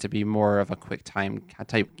expected it to be more of a QuickTime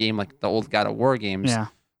type game like the old God of War games,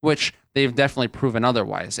 which they've definitely proven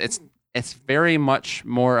otherwise. It's very much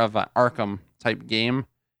more of an Arkham type game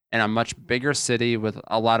in a much bigger city with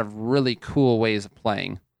a lot of really cool ways of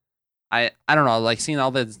playing. I don't know, like seeing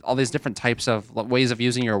all these different types of ways of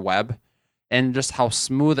using your web and just how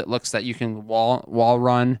smooth it looks that you can wall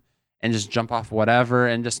run and just jump off whatever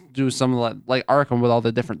and just do some like Arkham with all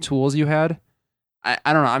the different tools you had. I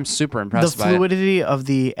don't know. I'm super impressed by it. The fluidity of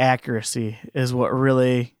the accuracy is what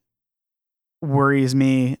really worries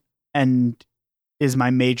me and is my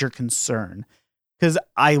major concern because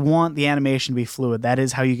I want the animation to be fluid. That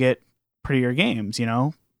is how you get prettier games,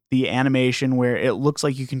 the animation where it looks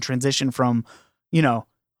like you can transition from,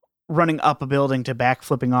 running up a building to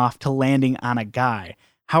backflipping off to landing on a guy.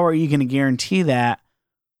 How are you going to guarantee that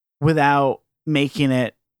without making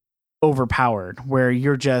it overpowered where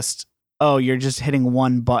you're just hitting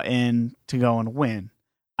one button to go and win?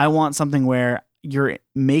 I want something where you're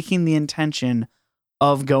making the intention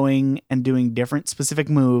of going and doing different specific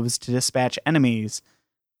moves to dispatch enemies.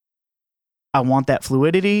 I want that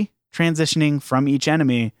fluidity transitioning from each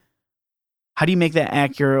enemy. How do you make that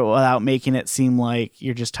accurate without making it seem like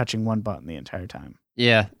you're just touching one button the entire time?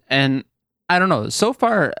 Yeah, and I don't know. So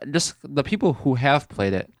far, just the people who have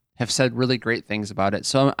played it have said really great things about it.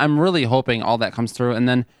 So I'm really hoping all that comes through. And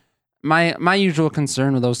then my usual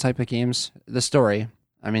concern with those type of games, the story.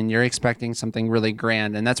 I mean, you're expecting something really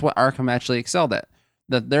grand, and that's what Arkham actually excelled at.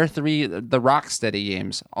 The Rocksteady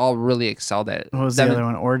games all really excelled at it. What was the other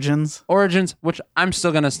one? Origins? Origins, which I'm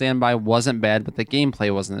still going to stand by, wasn't bad, but the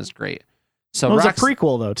gameplay wasn't as great. So it was a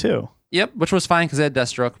prequel, though, too. Yep, which was fine because it had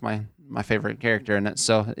Deathstroke, my favorite character in it.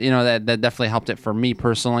 So, that definitely helped it for me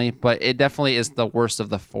personally, but it definitely is the worst of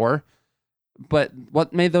the 4. But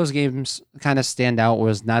what made those games kind of stand out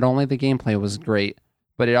was not only the gameplay was great,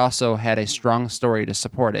 but it also had a strong story to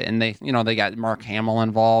support it. And they got Mark Hamill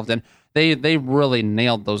involved, and they really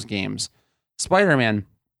nailed those games. Spider-Man,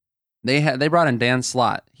 they brought in Dan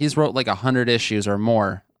Slott. He's wrote like 100 issues or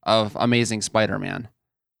more of Amazing Spider-Man.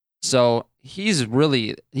 So he's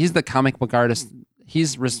the comic book artist.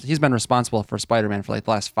 He's been responsible for Spider-Man for like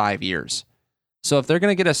the last 5 years. So if they're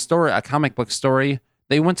going to get a comic book story,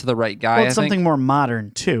 they went to the right guy. Well, it's something more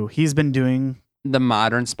modern too. He's been doing the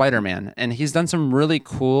modern Spider-Man, and he's done some really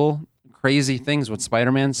cool, crazy things with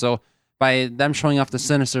Spider-Man. So by them showing off the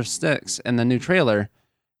Sinister Six in the new trailer,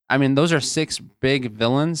 I mean, those are 6 big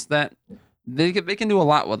villains that they can do a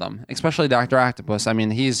lot with them, especially Dr. Octopus. I mean,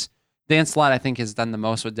 Dan Slott, I think, has done the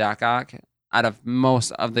most with Doc Ock out of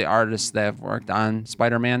most of the artists that have worked on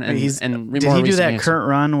Spider-Man. Did he do that current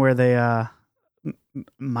run where they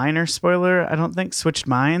minor spoiler, I don't think, switched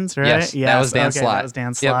minds, right? Yes, that was Dan Slott. That was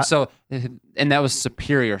Dan Slott. Yep, so, and that was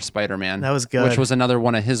Superior Spider-Man. That was good. Which was another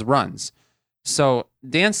one of his runs. So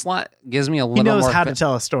Dan Slott gives me a little more... He knows how to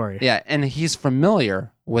tell a story. Yeah, and he's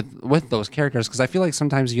familiar with those characters, because I feel like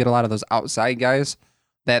sometimes you get a lot of those outside guys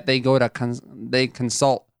that they go to they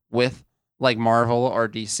consult with like Marvel or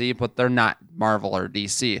DC, but they're not Marvel or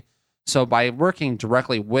DC. So by working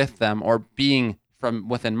directly with them or being from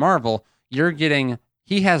within Marvel,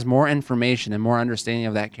 he has more information and more understanding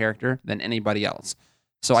of that character than anybody else.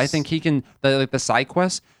 So I think he can, the side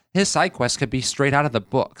quests, his side quests could be straight out of the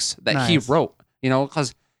books that he wrote,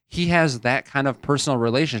 because he has that kind of personal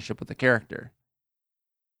relationship with the character.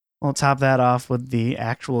 Well, top that off with the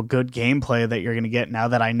actual good gameplay that you're going to get now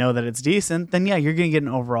that I know that it's decent, then yeah, you're going to get an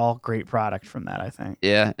overall great product from that, I think.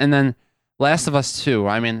 Yeah, and then Last of Us 2.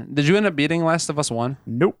 I mean, did you end up beating Last of Us 1?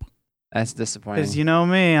 Nope. That's disappointing. Because you know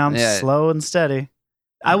me, I'm slow and steady.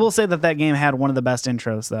 I will say that game had one of the best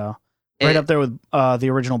intros, though. Right up there with the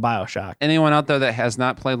original BioShock. Anyone out there that has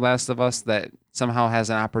not played Last of Us that somehow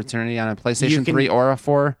has an opportunity on a PlayStation 3 or a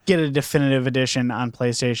 4? Get a definitive edition on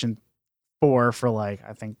PlayStation 4 for I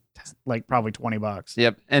think probably $20.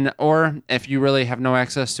 Yep. Or if you really have no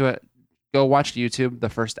access to it, go watch YouTube the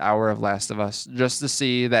first hour of Last of Us just to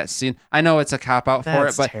see that scene. I know it's a cop out for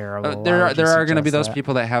it, but terrible. there are going to be those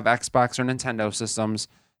people that have Xbox or Nintendo systems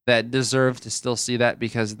that deserve to still see that,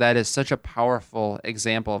 because that is such a powerful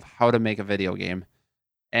example of how to make a video game.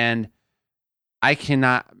 And I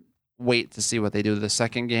cannot wait to see what they do with the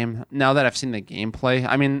second game. Now that I've seen the gameplay,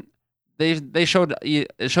 I mean, they showed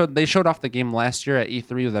off the game last year at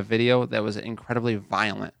E3 with a video that was incredibly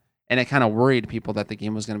violent, and it kind of worried people that the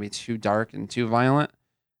game was going to be too dark and too violent.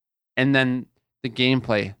 And then the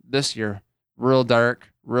gameplay this year, real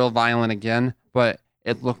dark, real violent again, but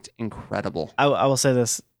it looked incredible. I will say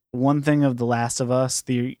this. One thing of The Last of Us,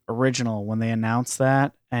 the original, when they announced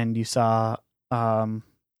that, and you saw,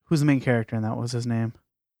 who's the main character in that? What was his name?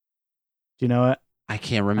 Do you know it? I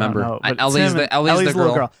can't remember. Ellie's the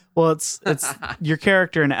little girl. Well, it's your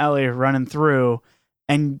character and Ellie running through,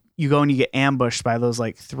 and you go and you get ambushed by those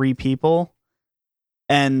 3 people.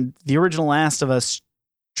 And the original Last of Us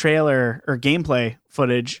trailer or gameplay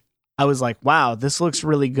footage, I was like, wow, this looks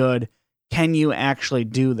really good. Can you actually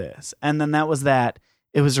do this? And then that was that.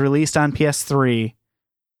 It was released on PS3.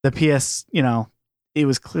 The PS, it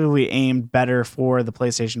was clearly aimed better for the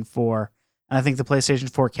PlayStation 4. And I think the PlayStation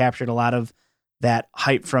 4 captured a lot of that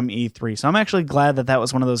hype from E3. So I'm actually glad that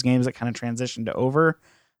was one of those games that kind of transitioned over.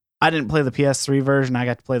 I didn't play the PS3 version. I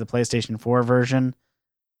got to play the PlayStation 4 version.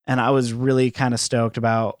 And I was really kind of stoked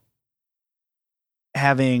about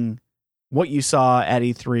having what you saw at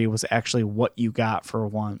E3 was actually what you got for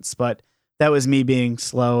once. But that was me being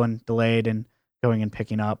slow and delayed and going and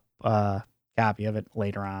picking up a copy of it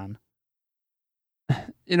later on.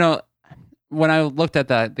 When I looked at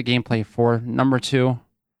the gameplay for number 2,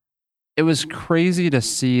 it was crazy to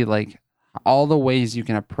see all the ways you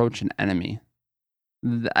can approach an enemy.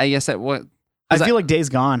 I guess I feel like Days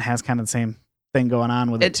Gone has kind of the same thing going on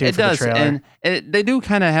with it too. It does, the trailer. And they do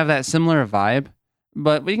kind of have that similar vibe.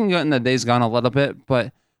 But we can go into Days Gone a little bit.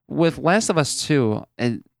 But with Last of Us 2,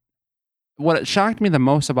 what shocked me the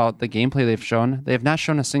most about the gameplay they have not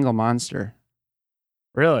shown a single monster.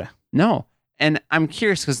 Really? No. And I'm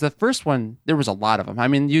curious because the first one, there was a lot of them. I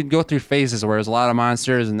mean, you'd go through phases where there's a lot of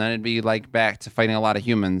monsters and then it'd be back to fighting a lot of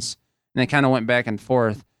humans. And it kind of went back and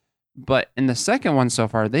forth. But in the second one so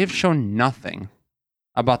far, they've shown nothing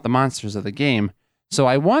about the monsters of the game. So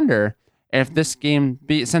I wonder if this game,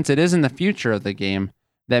 since it is in the future of the game,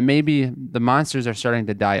 that maybe the monsters are starting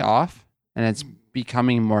to die off and it's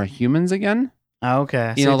becoming more humans again.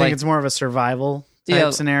 Okay. So you think it's more of a survival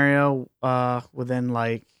type scenario within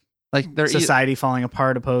like society falling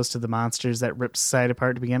apart opposed to the monsters that ripped society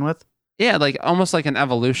apart to begin with? Yeah, like almost like an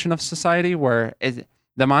evolution of society where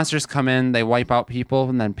the monsters come in, they wipe out people,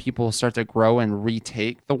 and then people start to grow and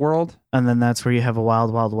retake the world. And then that's where you have a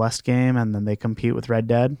Wild Wild West game, and then they compete with Red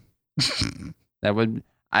Dead.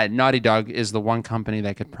 Naughty Dog is the one company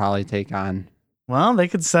that could probably take on. Well, they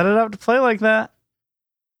could set it up to play like that,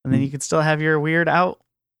 and then you could still have your weird out.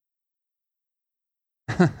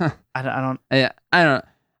 I don't.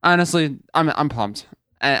 Honestly, I'm pumped.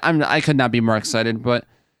 I could not be more excited. But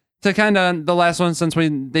to kind of the last one, since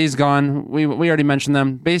Days Gone, we already mentioned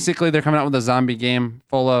them. Basically, they're coming out with a zombie game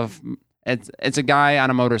full of it's a guy on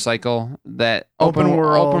a motorcycle that open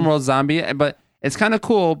world zombie, but it's kind of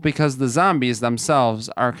cool because the zombies themselves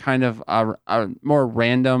are kind of a more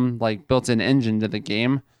random, like built-in engine to the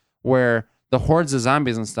game, where the hordes of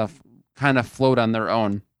zombies and stuff kind of float on their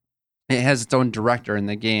own. It has its own director in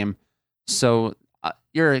the game, so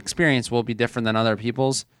your experience will be different than other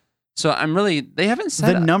people's. So they haven't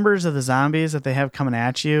said the numbers of the zombies that they have coming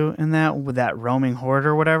at you in that with that roaming horde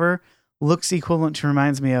or whatever looks equivalent to,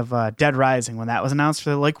 reminds me of Dead Rising when that was announced.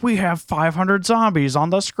 They're like, we have 500 zombies on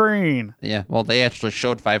the screen. Yeah, well, they actually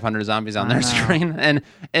showed 500 zombies on their screen, and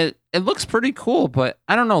it looks pretty cool, but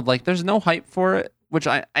I don't know, like there's no hype for it, which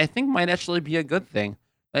I think might actually be a good thing.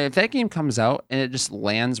 If that game comes out and it just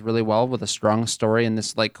lands really well with a strong story and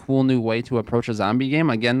this like cool new way to approach a zombie game,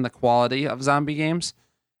 again, the quality of zombie games,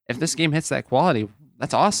 if this game hits that quality,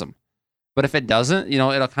 that's awesome. But if it doesn't,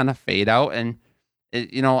 it'll kind of fade out. And,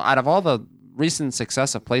 out of all the recent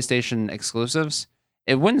success of PlayStation exclusives,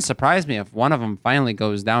 it wouldn't surprise me if one of them finally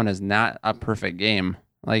goes down as not a perfect game.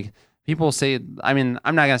 Like people say, I mean,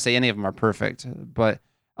 I'm not going to say any of them are perfect, but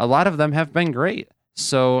a lot of them have been great.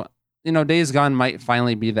 So, Days Gone might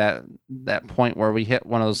finally be that point where we hit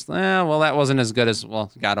one of those, that wasn't as good as,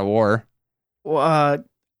 God of War. Well,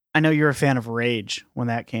 I know you're a fan of Rage when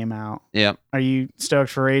that came out. Yep. Are you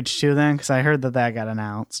stoked for Rage 2 then? Because I heard that got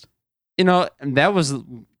announced. That was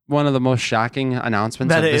one of the most shocking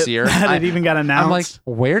announcements of this year. It even got announced. I'm like,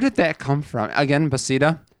 where did that come from? Again,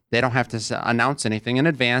 Bethesda, they don't have to announce anything in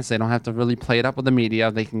advance. They don't have to really play it up with the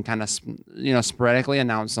media. They can kind of, sporadically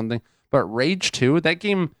announce something. But Rage 2, that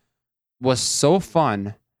game was so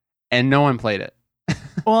fun, and no one played it.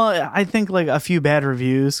 Well, I think like a few bad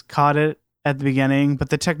reviews caught it at the beginning,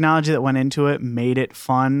 but the technology that went into it made it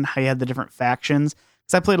fun. How you had the different factions.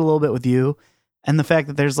 Because I played a little bit with you, and the fact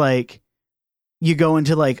that there's like, you go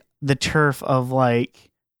into like the turf of like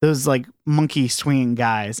those like monkey swinging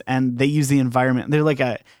guys, and they use the environment. They're like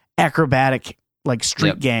a acrobatic like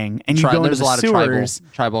street gang, and you go into the sewers,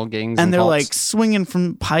 of tribal gangs, and they're like swinging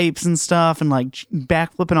from pipes and stuff, and like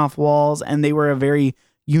backflipping off walls. And they were a very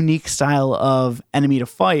unique style of enemy to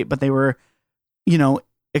fight, but they were,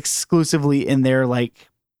 exclusively in their like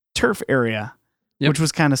turf area, which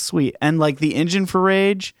was kind of sweet. And like the engine for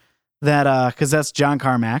Rage, that because that's John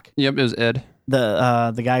Carmack. Yep, it was Ed,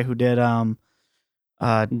 the guy who did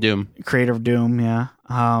Doom, creator of Doom,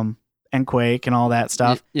 and Quake and all that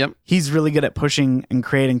stuff. Yep. He's really good at pushing and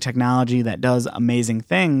creating technology that does amazing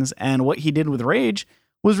things. And what he did with Rage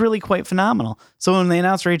was really quite phenomenal. So when they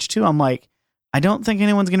announced Rage 2, I'm like, I don't think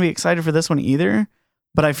anyone's going to be excited for this one either.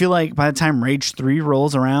 But I feel like by the time Rage 3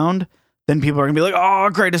 rolls around, then people are going to be like, oh,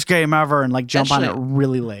 greatest game ever, and like jump on it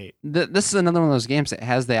really late. This is another one of those games that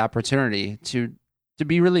has the opportunity to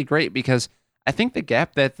be really great, because I think the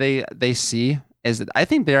gap that they see is that I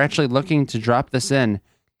think they're actually looking to drop this in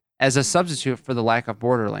as a substitute for the lack of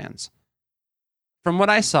Borderlands. From what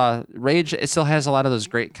I saw, Rage, it still has a lot of those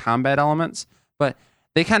great combat elements, but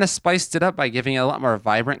they kind of spiced it up by giving it a lot more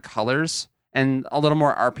vibrant colors and a little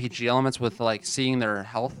more RPG elements with like seeing their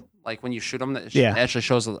health. Like when you shoot them, that actually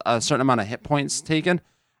shows a certain amount of hit points taken.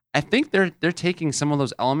 I think they're taking some of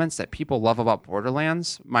those elements that people love about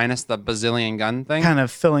Borderlands, minus the bazillion gun thing, kind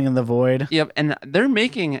of filling in the void. Yep, and they're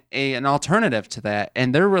making an alternative to that,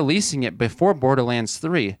 and they're releasing it before Borderlands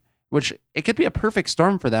 3, which it could be a perfect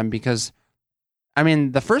storm for them, because, I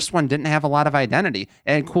mean, the first one didn't have a lot of identity.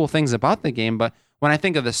 It had cool things about the game, but when I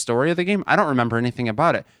think of the story of the game, I don't remember anything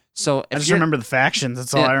about it. So I just remember the factions.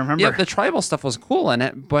 That's all I remember. Yeah, the tribal stuff was cool in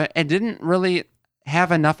it, but it didn't really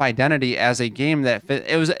have enough identity as a game that fit.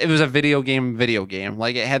 It was a video game.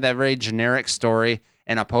 Like it had that very generic story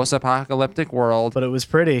in a post-apocalyptic world. But it was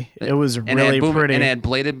pretty. It was really pretty. And it had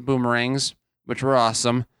bladed boomerangs, which were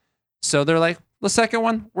awesome. So they're like, the second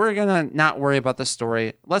one, we're going to not worry about the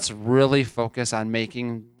story. Let's really focus on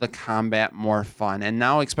making the combat more fun. And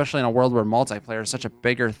now, especially in a world where multiplayer is such a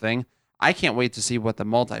bigger thing, I can't wait to see what the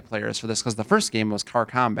multiplayer is for this, because the first game was car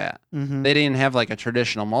combat. Mm-hmm. They didn't have like a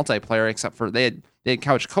traditional multiplayer, except for they had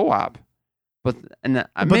couch co-op. But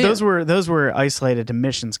those were isolated to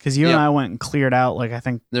missions, because you and I went and cleared out, like, I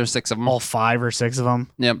think there's 6 of them, all 5 or 6 of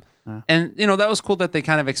them. Yep. And that was cool that they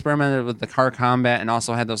kind of experimented with the car combat and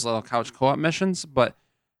also had those little couch co-op missions. But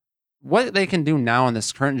what they can do now in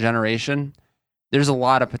this current generation, there's a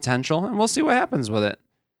lot of potential, and we'll see what happens with it.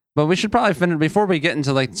 But we should probably finish before we get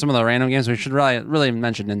into like some of the random games. We should really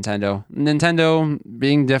mention Nintendo. Nintendo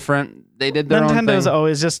being different, they did their own thing. Nintendo's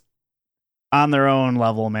always just on their own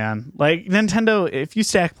level, man. Like Nintendo, if you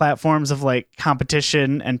stack platforms of like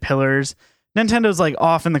competition and pillars, Nintendo's like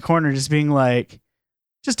off in the corner, just being like,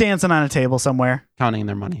 just dancing on a table somewhere, counting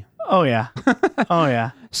their money. Oh yeah, oh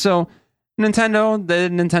yeah. So Nintendo, the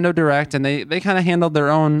Nintendo Direct, and they kind of handled their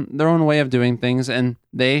own way of doing things, and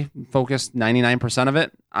they focused 99% of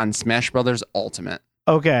it on Smash Brothers Ultimate.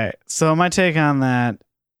 Okay, so my take on that,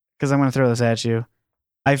 because I'm going to throw this at you,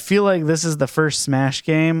 I feel like this is the first Smash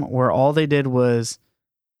game where all they did was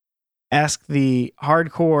ask the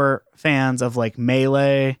hardcore fans of like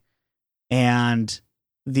Melee and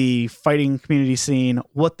the fighting community scene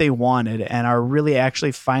what they wanted, and are really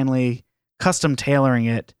actually finally custom tailoring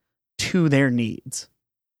it to their needs.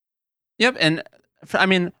 Yep, and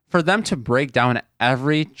for them to break down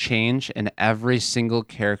every change in every single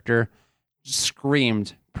character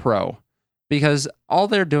screamed pro, because all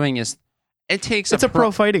they're doing is it's a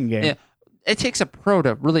pro fighting game. It takes a pro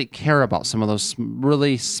to really care about some of those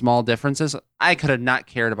really small differences. I could have not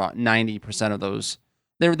cared about 90% of those.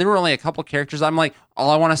 There were only a couple characters. I'm like, all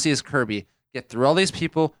I want to see is Kirby. Get through all these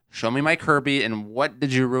people, show me my Kirby, and what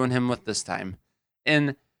did you ruin him with this time?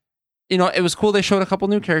 And it was cool. They showed a couple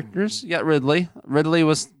new characters. You got Ridley. Ridley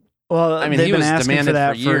was, he was demanded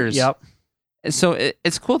for years. Yep. So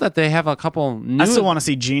it's cool that they have a couple new. I still want to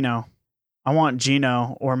see Geno. I want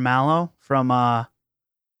Geno or Mallow from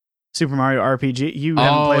Super Mario RPG. You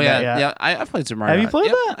haven't played that yet. Yeah, I played Super Mario. Have you played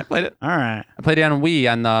that? I played it. All right. I played it on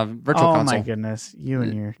Wii on the Virtual Console. Oh my goodness, you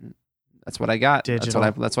and your. That's what I got.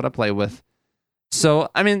 Digital. That's what I play with. So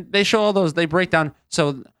they show all those. They break down.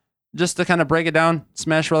 So just to kind of break it down,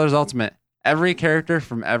 Smash Brothers Ultimate. Every character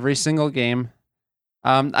from every single game.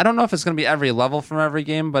 I don't know if it's going to be every level from every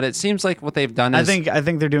game, but it seems like what they've done is... I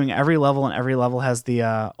think they're doing every level, and every level has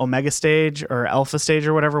the Omega stage or Alpha stage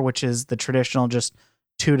or whatever, which is the traditional just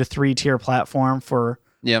 2 to 3 tier platform for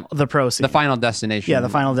the pro scene. The Final Destination. Yeah, the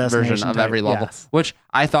Final Destination version of every level, which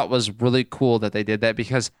I thought was really cool that they did that,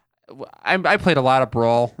 because I played a lot of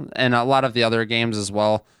Brawl and a lot of the other games as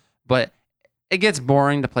well, but it gets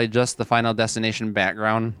boring to play just the Final Destination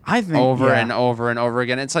background over and over and over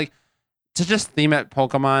again. It's like, to just theme it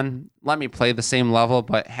Pokemon, let me play the same level,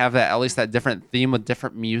 but have that at least that different theme with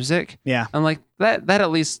different music. Yeah. I'm like, that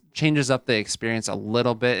at least changes up the experience a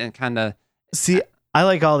little bit and kind of... See, I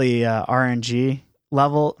like all the RNG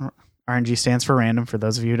level. RNG stands for random, for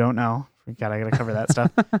those of you who don't know. God, I got to cover that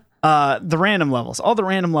stuff. The random levels. All the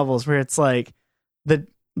random levels where it's like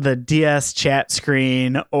the DS chat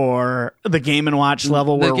screen or the Game & Watch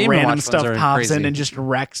level where random stuff pops in and just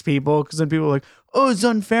wrecks people, because then people are like, oh, it's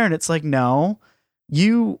unfair. And it's like, no,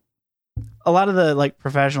 a lot of the like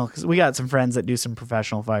professional, because we got some friends that do some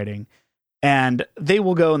professional fighting, and they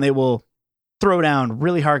will go and they will throw down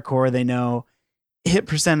really hardcore. They know hit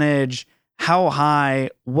percentage, how high,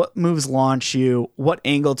 what moves launch you, what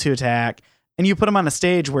angle to attack. And you put them on a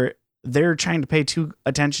stage where they're trying to pay too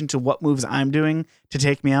attention to what moves I'm doing to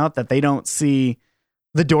take me out, that they don't see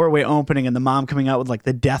the doorway opening and the mom coming out with like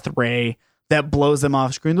the death ray that blows them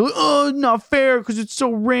off screen. They're like, oh, not fair, because it's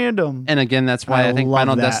so random. And again, that's why I think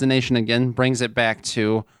Final Destination again brings it back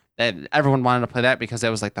to that everyone wanted to play that, because that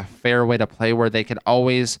was like the fair way to play, where they could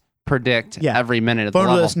always predict every minute of the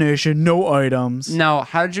level. Final Destination, no items. Now,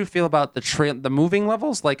 how did you feel about the moving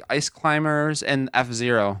levels like Ice Climbers and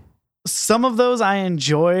F-Zero? Some of those I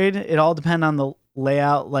enjoyed. It all depends on the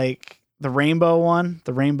layout, like the rainbow one,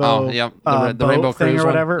 the rainbow, the Rainbow thing Cruise or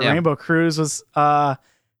whatever. Yeah. Rainbow Cruise was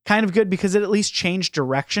kind of good because it at least changed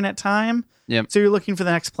direction at time. Yep. So you're looking for the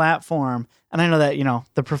next platform. And I know that,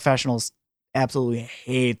 the professionals absolutely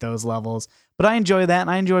hate those levels, but I enjoy that, and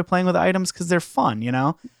I enjoy playing with items because they're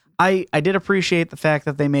fun, I did appreciate the fact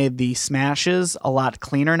that they made the smashes a lot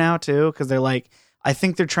cleaner now too, because they're like, I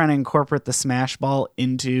think they're trying to incorporate the smash ball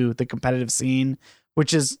into the competitive scene,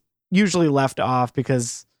 which is usually left off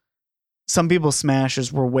because some people's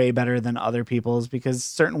smashes were way better than other people's, because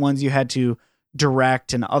certain ones you had to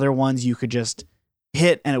direct and other ones you could just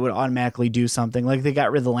hit and it would automatically do something. Like they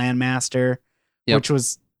got rid of the Landmaster, which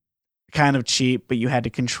was kind of cheap, but you had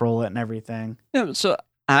to control it and everything. Yeah, so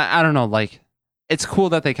I don't know, like it's cool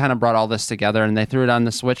that they kind of brought all this together and they threw it on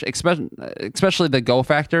the Switch, especially the Go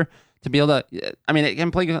factor to be able to. I mean, it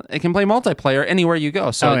can play multiplayer anywhere you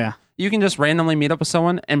go. So you can just randomly meet up with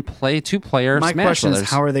someone and play 2-player. My Smash question Brothers.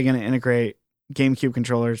 is, how are they going to integrate GameCube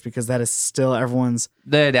controllers? Because that is still everyone's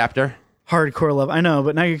the adapter. Hardcore love. I know,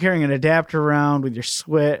 but now you're carrying an adapter around with your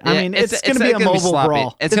Switch. I mean, it's going to be a mobile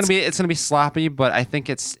brawl. It's going to be sloppy, but I think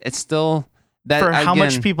it's still that for how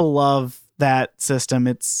much people love that system.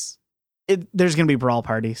 There's going to be brawl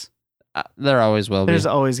parties. There always will be. There's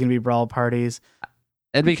always going to be brawl parties.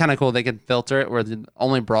 It'd be kind of cool. They could filter it where the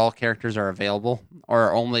only brawl characters are available,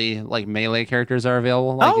 or only like melee characters are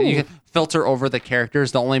available. Like you can filter over the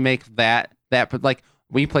characters to only make that. But like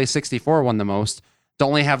we play 64 one the most. To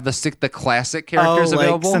only have the classic characters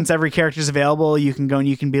available. Since every character is available, you can go and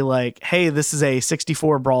you can be like, hey, this is a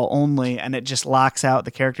 64 brawl only, and it just locks out the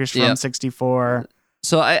characters from 64.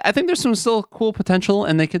 So I think there's some still cool potential,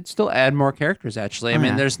 and they could still add more characters, actually. I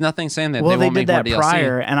mean, there's nothing saying that they won't make more DLC. Well, they did that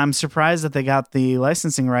prior, and I'm surprised that they got the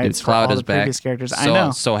licensing rights for all the previous characters. I know.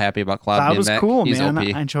 So happy about Cloud being was back. Cool, He's man.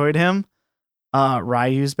 OP. I enjoyed him.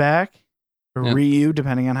 Ryu's back. Or Ryu,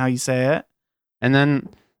 depending on how you say it. And then...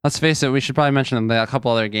 let's face it, we should probably mention a couple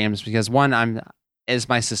other games because one is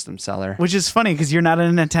my system seller. Which is funny because you're not a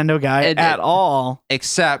Nintendo guy at all.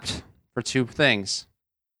 Except for 2 things.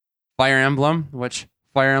 Fire Emblem, which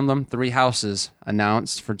Fire Emblem 3 Houses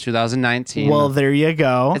announced for 2019. Well, there you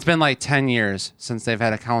go. It's been like 10 years since they've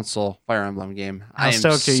had a console Fire Emblem game. How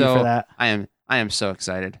stoked are you for that? I am so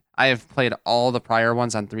excited. I have played all the prior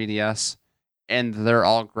ones on 3DS, and they're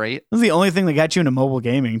all great. This was the only thing that got you into mobile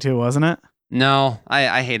gaming too, wasn't it? No,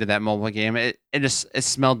 I hated that mobile game. It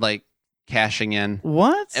smelled like cashing in.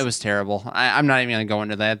 What? It was terrible. I'm not even gonna go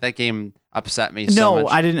into that. That game upset me so much. No,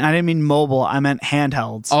 I didn't mean mobile. I meant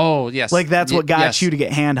handhelds. Oh, yes. Like that's what got you to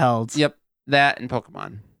get handhelds. Yep. That and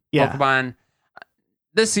Pokemon. Yeah. Pokemon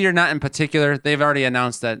this year, not in particular. They've already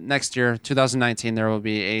announced that next year, 2019, there will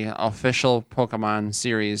be a official Pokemon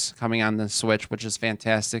series coming on the Switch, which is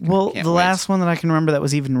fantastic. Well, the last one that I can remember that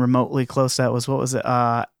was even remotely close to that was, what was it?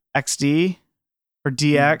 XD or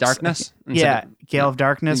DX? Darkness? Yeah, Gale of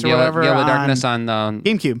Darkness or whatever. Gale of Darkness on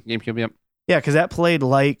GameCube. GameCube, yep. Yeah, because that played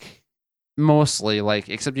like... mostly like,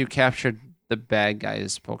 except you captured the bad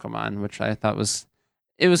guys Pokemon, which I thought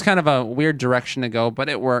it was kind of a weird direction to go, but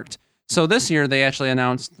it worked. So this year they actually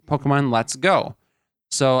announced Pokemon Let's Go.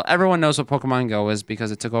 So everyone knows what Pokemon Go is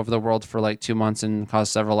because it took over the world for like 2 months and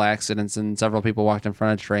caused several accidents, and several people walked in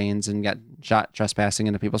front of trains and got shot trespassing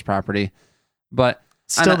into people's property. But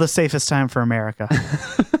still the safest time for America.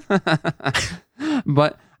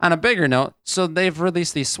 But on a bigger note, so they've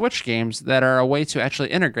released these Switch games that are a way to actually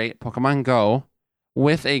integrate Pokemon Go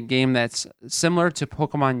with a game that's similar to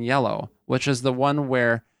Pokemon Yellow, which is the one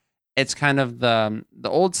where it's kind of the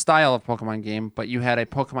old style of Pokemon game, but you had a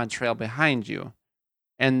Pokemon trail behind you.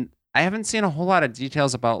 And I haven't seen a whole lot of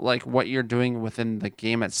details about like what you're doing within the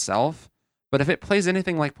game itself. But if it plays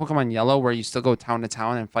anything like Pokemon Yellow, where you still go town to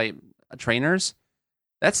town and fight trainers,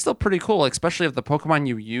 that's still pretty cool, especially if the Pokemon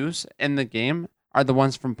you use in the game are the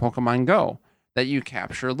ones from Pokemon Go that you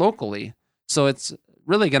capture locally. So it's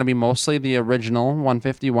really going to be mostly the original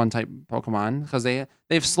 151 type Pokemon because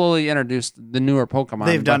they've slowly introduced the newer Pokemon.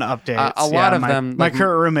 They've done updates. A lot of them. My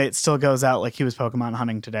current roommate still goes out like he was Pokemon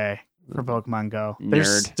hunting today for Pokemon Go.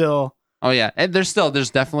 There's still... oh yeah, and there's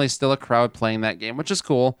definitely still a crowd playing that game, which is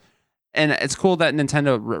cool. And it's cool that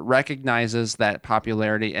Nintendo recognizes that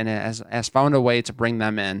popularity and has found a way to bring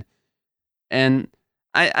them in. And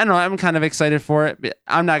I don't know, I'm kind of excited for it. But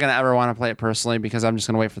I'm not going to ever want to play it personally because I'm just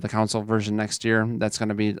going to wait for the console version next year. That's going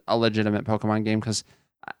to be a legitimate Pokemon game because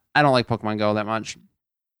I don't like Pokemon Go that much.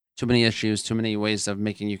 Too many issues, too many ways of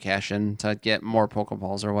making you cash in to get more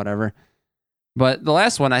Pokeballs or whatever. But the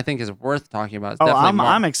last one I think is worth talking about.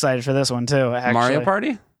 I'm excited for this one too, actually. Mario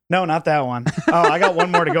Party? No, not that one. Oh, I got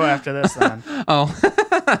one more to go after this then. Oh.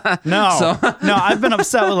 No, I've been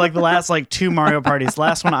upset with like the last like 2 Mario Parties.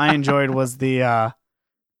 Last one I enjoyed was the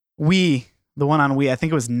Wii, the one on Wii. I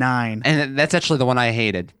think it was 9. And that's actually the one I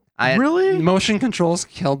hated. Really? Motion controls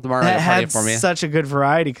killed the Mario Party for me. It had such a good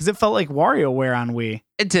variety because it felt like WarioWare on Wii.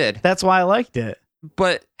 It did. That's why I liked it.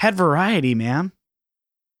 But had variety, man.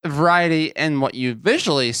 Variety in what you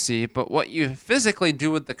visually see, but what you physically do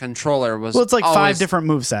with the controller was it's like 5 different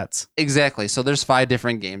movesets. Exactly. So there's 5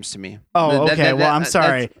 different games to me. Oh, okay. Well, I'm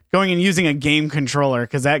sorry. Going and using a game controller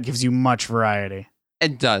because that gives you much variety.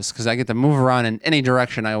 It does because I get to move around in any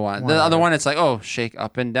direction I want. The other one, it's like, oh, shake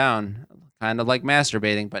up and down, kind of like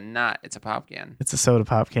masturbating, but not. It's a pop can. It's a soda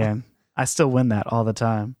pop can. I still win that all the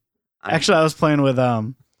time. Actually, I was playing with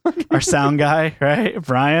our sound guy, right,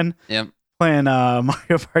 Brian. Yep. playing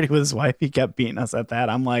Mario Party with his wife. He kept beating us at that.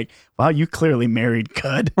 I'm like, wow, you clearly married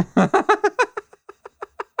Cud.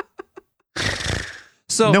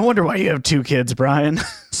 So no wonder why you have 2 kids, Brian.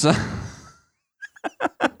 So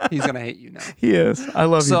he's gonna hate you now. He is. I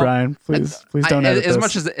love you, Brian. Please don't edit as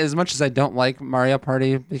this. As much as I don't like Mario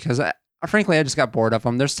Party, because frankly I just got bored of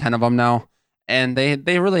them. There's 10 of them now, and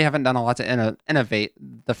they really haven't done a lot to innovate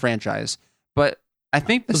the franchise. But I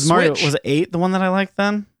think the Switch was it 8 the one that I liked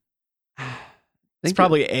then? It's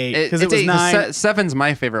probably 8 because it was 9. 7's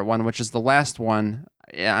my favorite one, which is the last one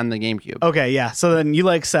on the GameCube. Okay, yeah. So then you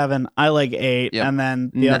like 7, I like 8, and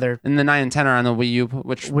then the other, and the 9 and 10 are on the Wii U,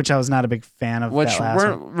 which I was not a big fan of. Which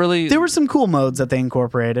weren't really. There were some cool modes that they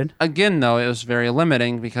incorporated. Again, though, it was very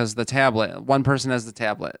limiting because the tablet. One person has the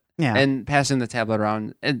tablet, and passing the tablet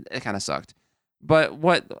around, it kind of sucked. But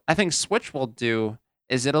what I think Switch will do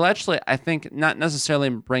is it'll actually, I think, not necessarily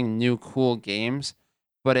bring new cool games,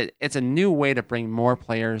 but it's a new way to bring more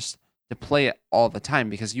players to play it all the time,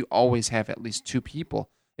 because you always have at least 2 people.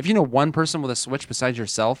 If you know one person with a Switch besides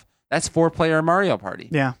yourself, that's 4-player Mario Party.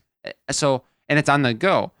 Yeah. So, and it's on the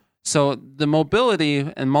go. So the mobility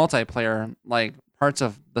and multiplayer, like parts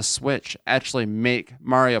of the Switch, actually make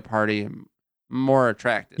Mario Party more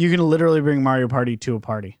attractive. You can literally bring Mario Party to a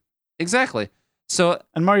party. Exactly. So,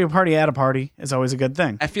 and Mario Party at a party is always a good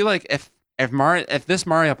thing. I feel like if this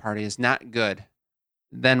Mario Party is not good,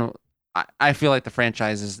 then I feel like the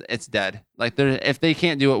franchise it's dead. Like if they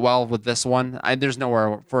can't do it well with this one, there's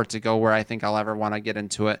nowhere for it to go where I think I'll ever want to get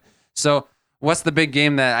into it. So what's the big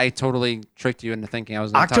game that I totally tricked you into thinking I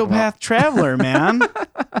was going to talk about? Octopath Traveler, man.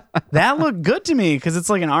 That looked good to me because it's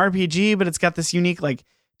like an RPG, but it's got this unique like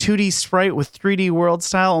 2D sprite with 3D world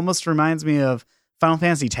style. Almost reminds me of Final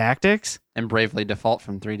Fantasy Tactics. And Bravely Default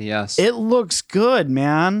from 3DS. It looks good,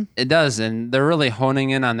 man. It does, and they're really honing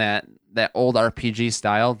in on that old RPG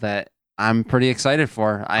style that I'm pretty excited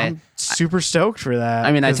for. I'm super stoked for that.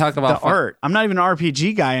 I mean, I talk about the art. I'm not even an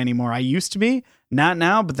RPG guy anymore. I used to be, not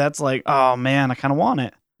now, but that's like, oh man, I kind of want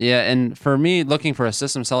it. Yeah, and for me, looking for a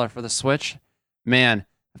system seller for the Switch, man,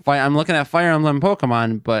 I'm looking at Fire Emblem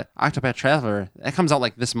Pokemon, but Octopath Traveler, that comes out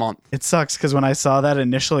like this month. It sucks because when I saw that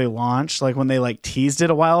initially launched, like when they like teased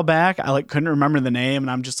it a while back, I like couldn't remember the name,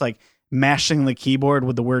 and I'm just like mashing the keyboard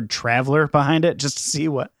with the word Traveler behind it just to see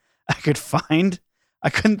what I could find. I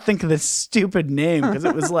couldn't think of this stupid name because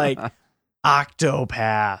it was like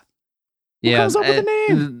Octopath. Who comes up with a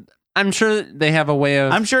name? I'm sure they have a way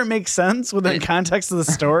of. I'm sure it makes sense within context of the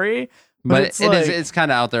story, but it's kind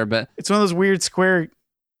of out there. But it's one of those weird Square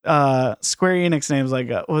Enix names, like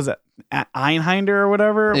what was it, Einhinder or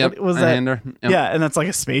whatever? Yep, what was Einhinder. That? Yep. Yeah, and that's like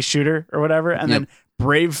a space shooter or whatever, and then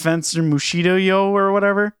Brave Fencer Mushido Yo or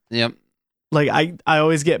whatever. Yep. Like I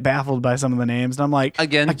always get baffled by some of the names, and I'm like,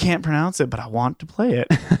 again, I can't pronounce it, but I want to play it.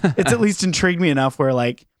 It's at least intrigued me enough where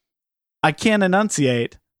like I can't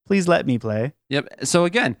enunciate. Please let me play. Yep. So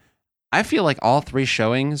again, I feel like all 3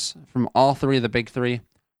 showings from all 3 of the big 3,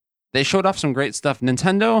 they showed off some great stuff.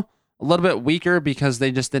 Nintendo, a little bit weaker because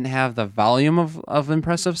they just didn't have the volume of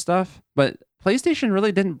impressive stuff. But PlayStation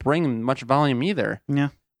really didn't bring much volume either. Yeah.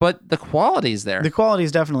 But the quality's there. The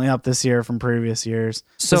quality's definitely up this year from previous years.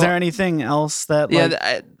 So, is there anything else that?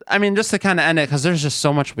 Yeah, I mean, just to kind of end it, because there's just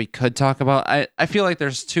so much we could talk about. I feel like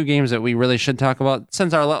there's 2 games that we really should talk about.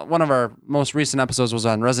 Since one of our most recent episodes was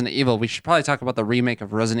on Resident Evil, we should probably talk about the remake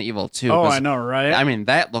of Resident Evil 2. Oh, I know, right? I mean,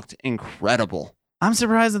 that looked incredible. I'm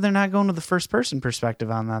surprised that they're not going to the first-person perspective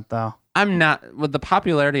on that, though. I'm not, with the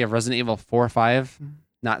popularity of Resident Evil 4 or 5,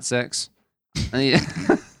 not 6.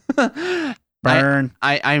 Burn.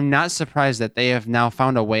 I'm not surprised that they have now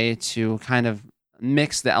found a way to kind of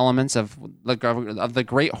mix the elements of the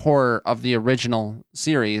great horror of the original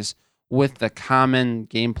series with the common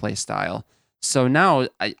gameplay style. So now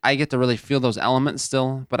I get to really feel those elements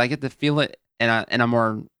still, but I get to feel it in a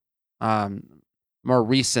more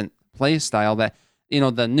recent play style that,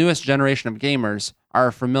 the newest generation of gamers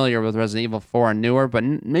are familiar with Resident Evil 4 and newer, but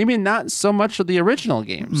maybe not so much of the original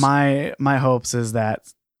games. My hopes is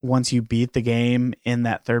that once you beat the game in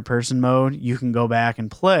that third-person mode, you can go back and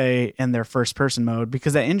play in their first-person mode,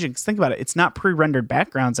 because that engine, think about it, it's not pre-rendered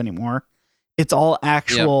backgrounds anymore. It's all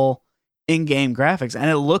actual in-game graphics, and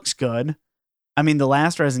it looks good. I mean, the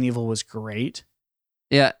last Resident Evil was great.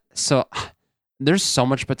 Yeah, so there's so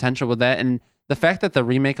much potential with that, and the fact that the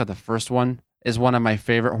remake of the first one is one of my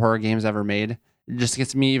favorite horror games ever made just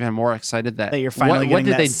gets me even more excited that you're finally what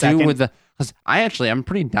did that they second? do with the... Because I'm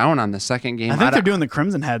pretty down on the second game. I think they're doing the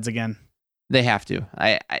Crimson Heads again. They have to.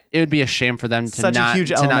 It would be a shame for them to such not a huge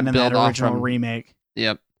to element not in build that off original from remake.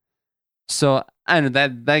 Yep. So and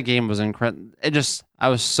that game was incredible. I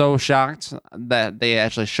was so shocked that they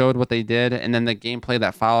actually showed what they did, and then the gameplay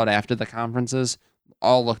that followed after the conferences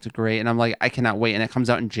all looked great. And I'm like, I cannot wait. And it comes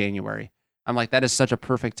out in January. I'm like, that is such a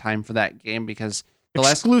perfect time for that game because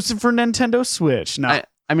exclusive for Nintendo Switch. No,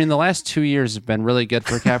 I mean the last 2 years have been really good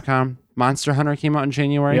for Capcom. Monster Hunter came out in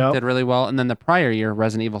January, did really well, and then the prior year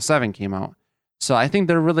Resident Evil 7 came out. So I think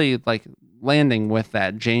they're really like landing with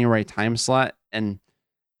that January time slot. And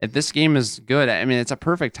if this game is good, I mean, it's a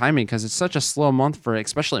perfect timing because it's such a slow month for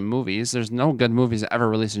especially movies. There's no good movies that ever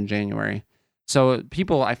released in January. So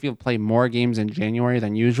people, I feel, play more games in January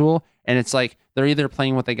than usual. And it's like they're either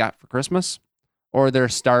playing what they got for Christmas or they're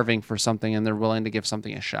starving for something and they're willing to give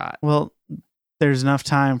something a shot. Well, there's enough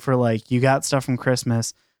time for like, you got stuff from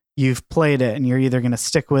Christmas, you've played it, and you're either going to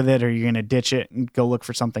stick with it or you're going to ditch it and go look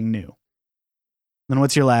for something new. Then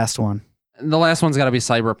what's your last one? The last one's got to be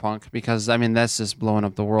Cyberpunk because, I mean, that's just blowing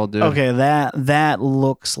up the world, dude. Okay, that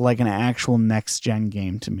looks like an actual next-gen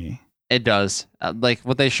game to me. It does. Like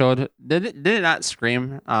what they showed, did it not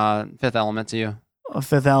scream Fifth Element to you?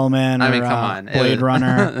 Fifth Element or I mean, come on. Blade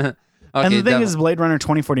Runner. Okay, and the thing is, Blade Runner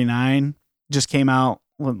 2049 just came out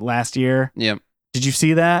last year. Yep. Did you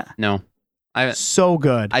see that? No. So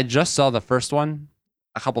good. I just saw the first one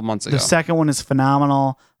a couple months ago. The second one is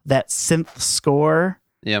phenomenal. That synth score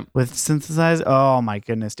with synthesized. Oh my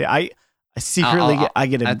goodness, dude. I secretly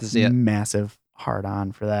get a massive hard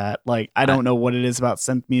on for that. Like, I don't know what it is about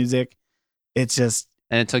synth music. It's just.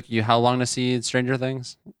 And it took you how long to see Stranger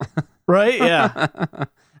Things? Right? Yeah.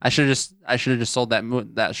 I should have just sold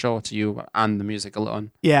that show to you on the music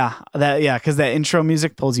alone. Yeah, because that intro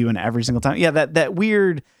music pulls you in every single time. Yeah, that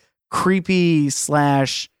weird, creepy /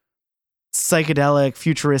 psychedelic,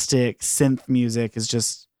 futuristic synth music is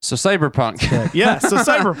just. So Cyberpunk. Yeah, so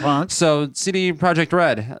Cyberpunk. So CD Projekt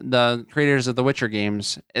Red, the creators of the Witcher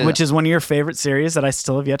games. Which is one of your favorite series that I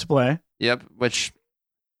still have yet to play. Yep, which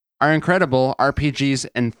are incredible RPGs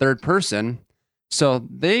in third person. So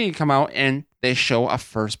they come out and they show a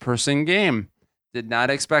first person game. Did not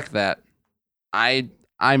expect that. I'm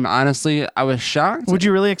honestly, I was shocked. Would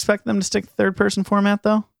you really expect them to stick third person format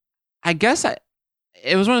though? I guess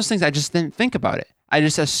it was one of those things I just didn't think about it. I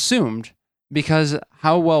just assumed because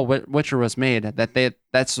how well Witcher was made that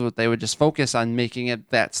that's what they would just focus on making it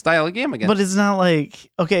that style of game again. But it's not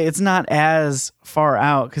like, okay, it's not as far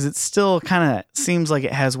out because it still kind of seems like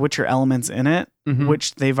it has Witcher elements in it,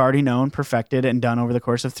 which they've already known, perfected, and done over the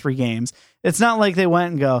course of 3 games. It's not like they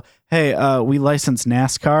went and go, hey, we license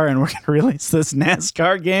NASCAR and we're going to release this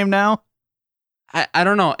NASCAR game now. I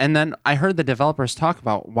don't know. And then I heard the developers talk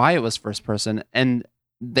about why it was first person, and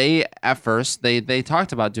they at first they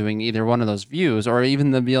talked about doing either one of those views or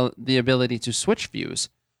even the ability to switch views,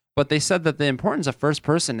 but they said that the importance of first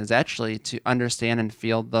person is actually to understand and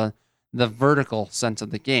feel the vertical sense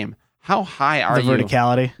of the game. How high are the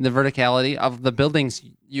verticality? The verticality of the buildings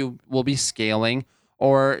you will be scaling,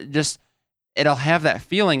 or just it'll have that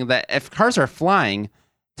feeling that if cars are flying,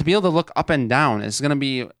 to be able to look up and down is going to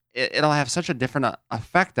be. It'll have such a different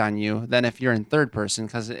effect on you than if you're in third person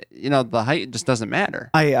because, the height just doesn't matter.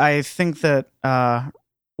 I think that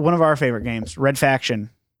one of our favorite games, Red Faction,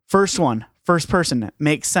 first person,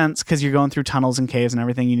 makes sense because you're going through tunnels and caves and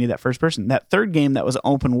everything. You need that first person. That third game that was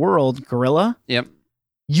open world, Guerrilla,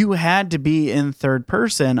 you had to be in third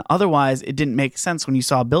person. Otherwise, it didn't make sense when you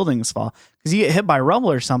saw buildings fall because you get hit by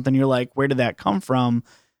rubble or something. You're like, where did that come from?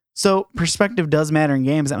 So perspective does matter in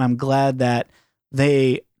games, and I'm glad that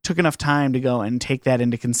they took enough time to go and take that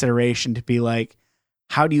into consideration to be like,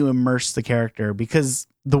 how do you immerse the character? Because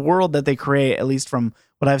the world that they create, at least from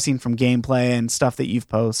what I've seen from gameplay and stuff that you've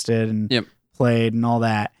posted and played and all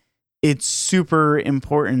that, it's super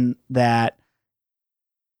important that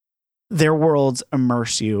their worlds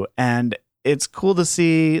immerse you. And it's cool to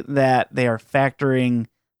see that they are factoring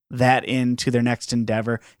that into their next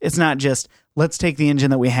endeavor. It's not just, let's take the engine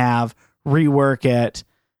that we have, rework it,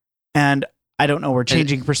 and I don't know, we're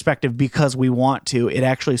changing perspective because we want to. It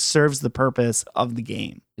actually serves the purpose of the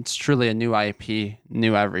game. It's truly a new IP,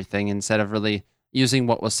 new everything. Instead of really using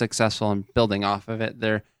what was successful and building off of it,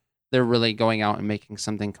 they're really going out and making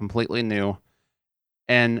something completely new.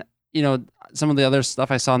 And, some of the other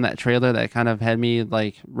stuff I saw in that trailer that kind of had me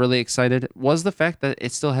like really excited was the fact that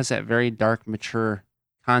it still has that very dark, mature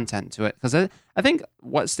content to it. Because I think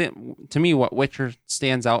to me, what Witcher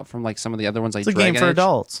stands out from like some of the other ones like Dragon Age. It's a game for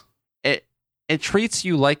adults. It treats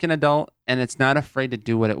you like an adult, and it's not afraid to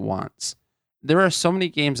do what it wants. There are so many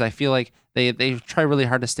games I feel like they try really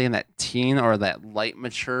hard to stay in that teen or that light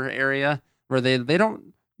mature area where they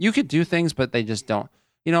don't. You could do things, but they just don't.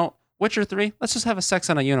 Witcher 3. Let's just have a sex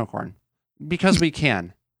on a unicorn because we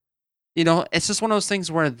can. it's just one of those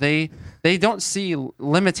things where they don't see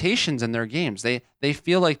limitations in their games. They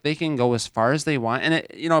feel like they can go as far as they want,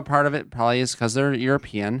 and part of it probably is because they're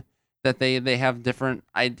European, that they have different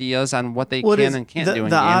ideas on what they can and can't do in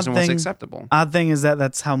games and what's acceptable. Odd thing is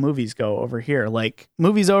that's how movies go over here. Like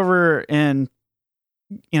movies over in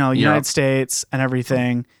United States and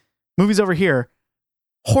everything, movies over here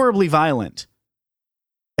horribly violent.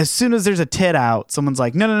 As soon as there's a tit out, someone's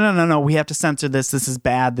like, no, we have to censor this. This is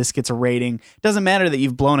bad. This gets a rating. It doesn't matter that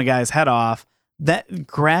you've blown a guy's head off. That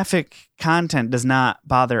graphic content does not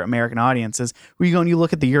bother American audiences. Where you go and you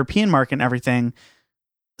look at the European market and everything,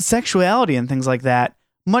 sexuality and things like that,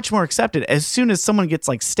 much more accepted. As soon as someone gets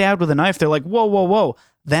like stabbed with a knife, they're like, whoa,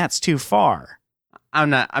 that's too far. I'm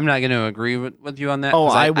not going to agree with you on that. Oh,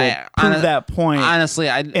 I will prove that point. Honestly,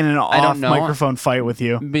 in an off microphone fight with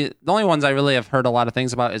you. The only ones I really have heard a lot of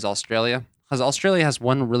things about is Australia, because Australia has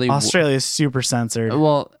one really. Australia is super censored.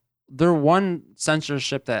 Well, their one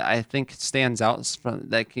censorship that I think stands out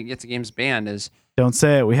that can get the games banned is. Don't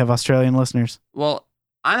say it. We have Australian listeners. Well,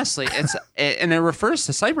 honestly, and it refers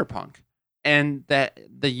to Cyberpunk and that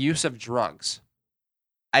the use of drugs.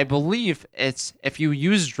 I believe it's if you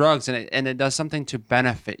use drugs and it does something to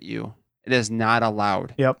benefit you, it is not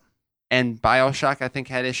allowed. Yep. And BioShock, I think,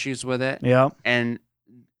 had issues with it. Yep. And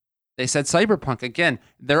they said Cyberpunk, again,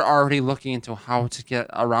 they're already looking into how to get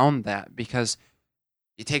around that, because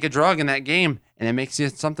you take a drug in that game and it makes you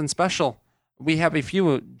something special. We have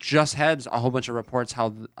just had a whole bunch of reports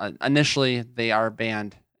how initially they are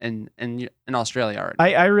banned in Australia already.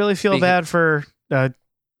 I really feel bad for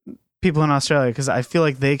people in Australia, because I feel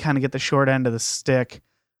like they kind of get the short end of the stick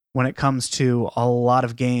when it comes to a lot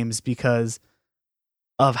of games because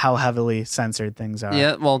of how heavily censored things are.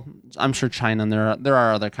 Yeah, well, I'm sure China and there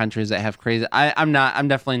are other countries that have crazy. I'm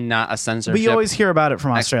definitely not a censorship. But you always hear about it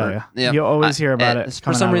from Australia. Yeah, you always hear about it.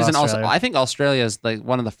 For some reason, also, I think Australia is like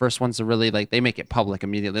one of the first ones to really they make it public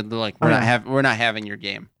immediately. They're like, we're not having your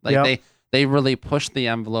game. Like they really push the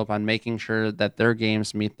envelope on making sure that their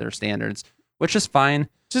games meet their standards, which is fine.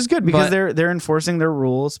 Which is good because they're enforcing their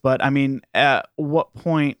rules. But I mean, at what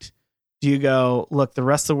point do you go, look, the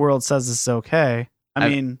rest of the world says this is okay? I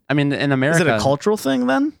mean, in America, is it a cultural thing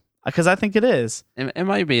then? Because I think it is. It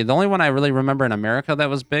might be. The only one I really remember in America that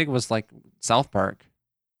was big was like South Park.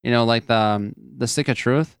 Like the Stick of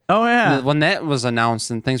Truth. Oh yeah. When that was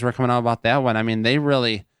announced and things were coming out about that one, I mean,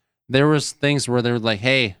 there was things where they were like,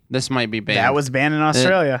 hey, this might be banned. That was banned in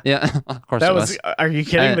Australia. Yeah, of course it was. Are you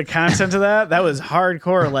kidding? The content of that was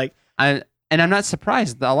hardcore. Like, and I'm not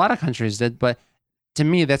surprised. A lot of countries did, but to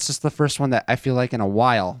me, that's just the first one that I feel like in a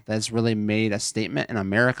while that's really made a statement in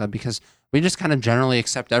America, because we just kind of generally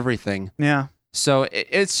accept everything. Yeah. So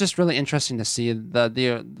it's just really interesting to see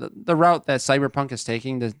the route that Cyberpunk is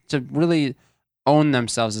taking to really own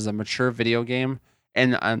themselves as a mature video game.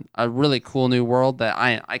 And a really cool new world that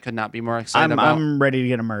I could not be more excited about. I'm ready to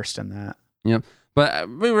get immersed in that. Yeah, but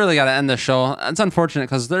we really got to end the show. It's unfortunate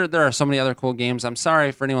because there are so many other cool games. I'm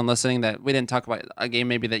sorry for anyone listening that we didn't talk about a game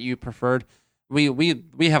maybe that you preferred. We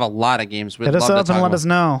have a lot of games. Hit us up and let us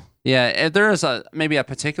know. Yeah, if there is maybe a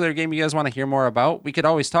particular game you guys want to hear more about, we could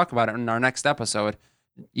always talk about it in our next episode.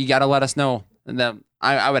 You got to let us know. And then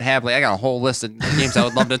I would happily. I got a whole list of games I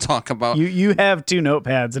would love to talk about. You have 2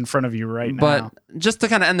 notepads in front of you right now. But just to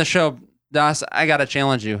kind of end the show, Das, I got to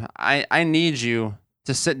challenge you. I need you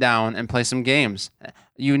to sit down and play some games.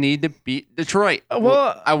 You need to beat Detroit.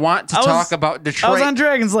 Well, I want to talk about Detroit. I was on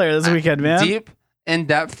Dragon Slayer this weekend, man. Deep,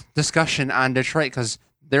 in-depth discussion on Detroit, because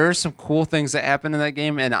there are some cool things that happen in that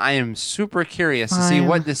game, and I am super curious to see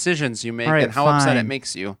what decisions you make and how upset it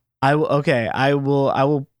makes you. I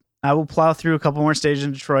will plow through a couple more stages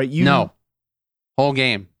in Detroit. No. Whole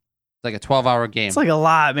game. It's like a 12-hour game. It's like a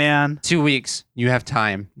lot, man. 2 weeks. You have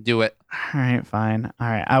time. Do it. All right, fine. All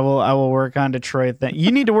right. I will work on Detroit then.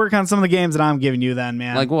 You need to work on some of the games that I'm giving you then,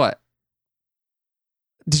 man. Like what?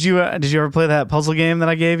 Did you ever play that puzzle game that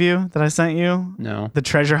I gave you, that I sent you? No. The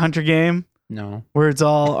Treasure Hunter game? No. Where it's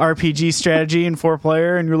all RPG strategy and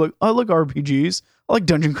 4-player, and you're like, I like RPGs. I like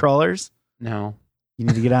dungeon crawlers. No. You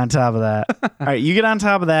need to get on top of that. All right, you get on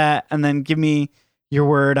top of that, and then give me your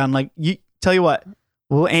word on tell you what,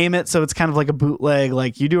 we'll aim it so it's kind of like a bootleg.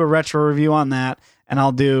 Like you do a retro review on that, and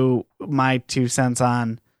I'll do my 2 cents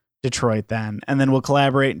on Detroit then, and then we'll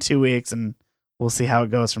collaborate in 2 weeks, and we'll see how it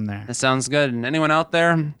goes from there. That sounds good. And anyone out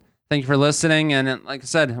there, thank you for listening. And like I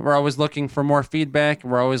said, we're always looking for more feedback.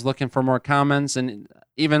 We're always looking for more comments and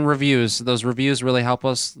even reviews. Those reviews really help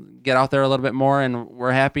us get out there a little bit more, and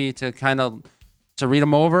we're happy to to read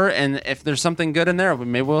them over. And if there's something good in there,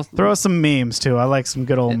 maybe we'll throw us some memes too. I like some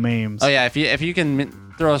good old memes. Oh yeah, if you can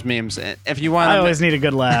throw us memes if you want. I always need a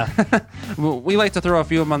good laugh. We like to throw a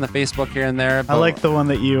few of them on the Facebook here and there. I like the one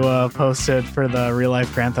that you posted for the real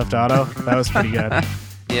life Grand Theft Auto. That was pretty good.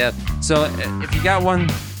 Yeah. So if you got one,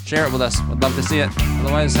 share it with us. We'd love to see it.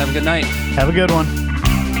 Otherwise, have a good night. Have a good one.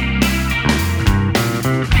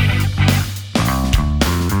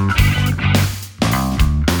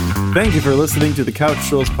 Thank you for listening to the Couch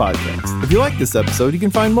Trolls podcast. If you like this episode, you can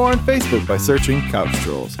find more on Facebook by searching Couch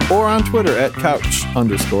Trolls or on Twitter at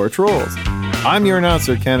Couch_Trolls. I'm your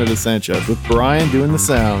announcer, Canada Sanchez, with Brian doing the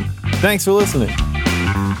sound. Thanks for listening.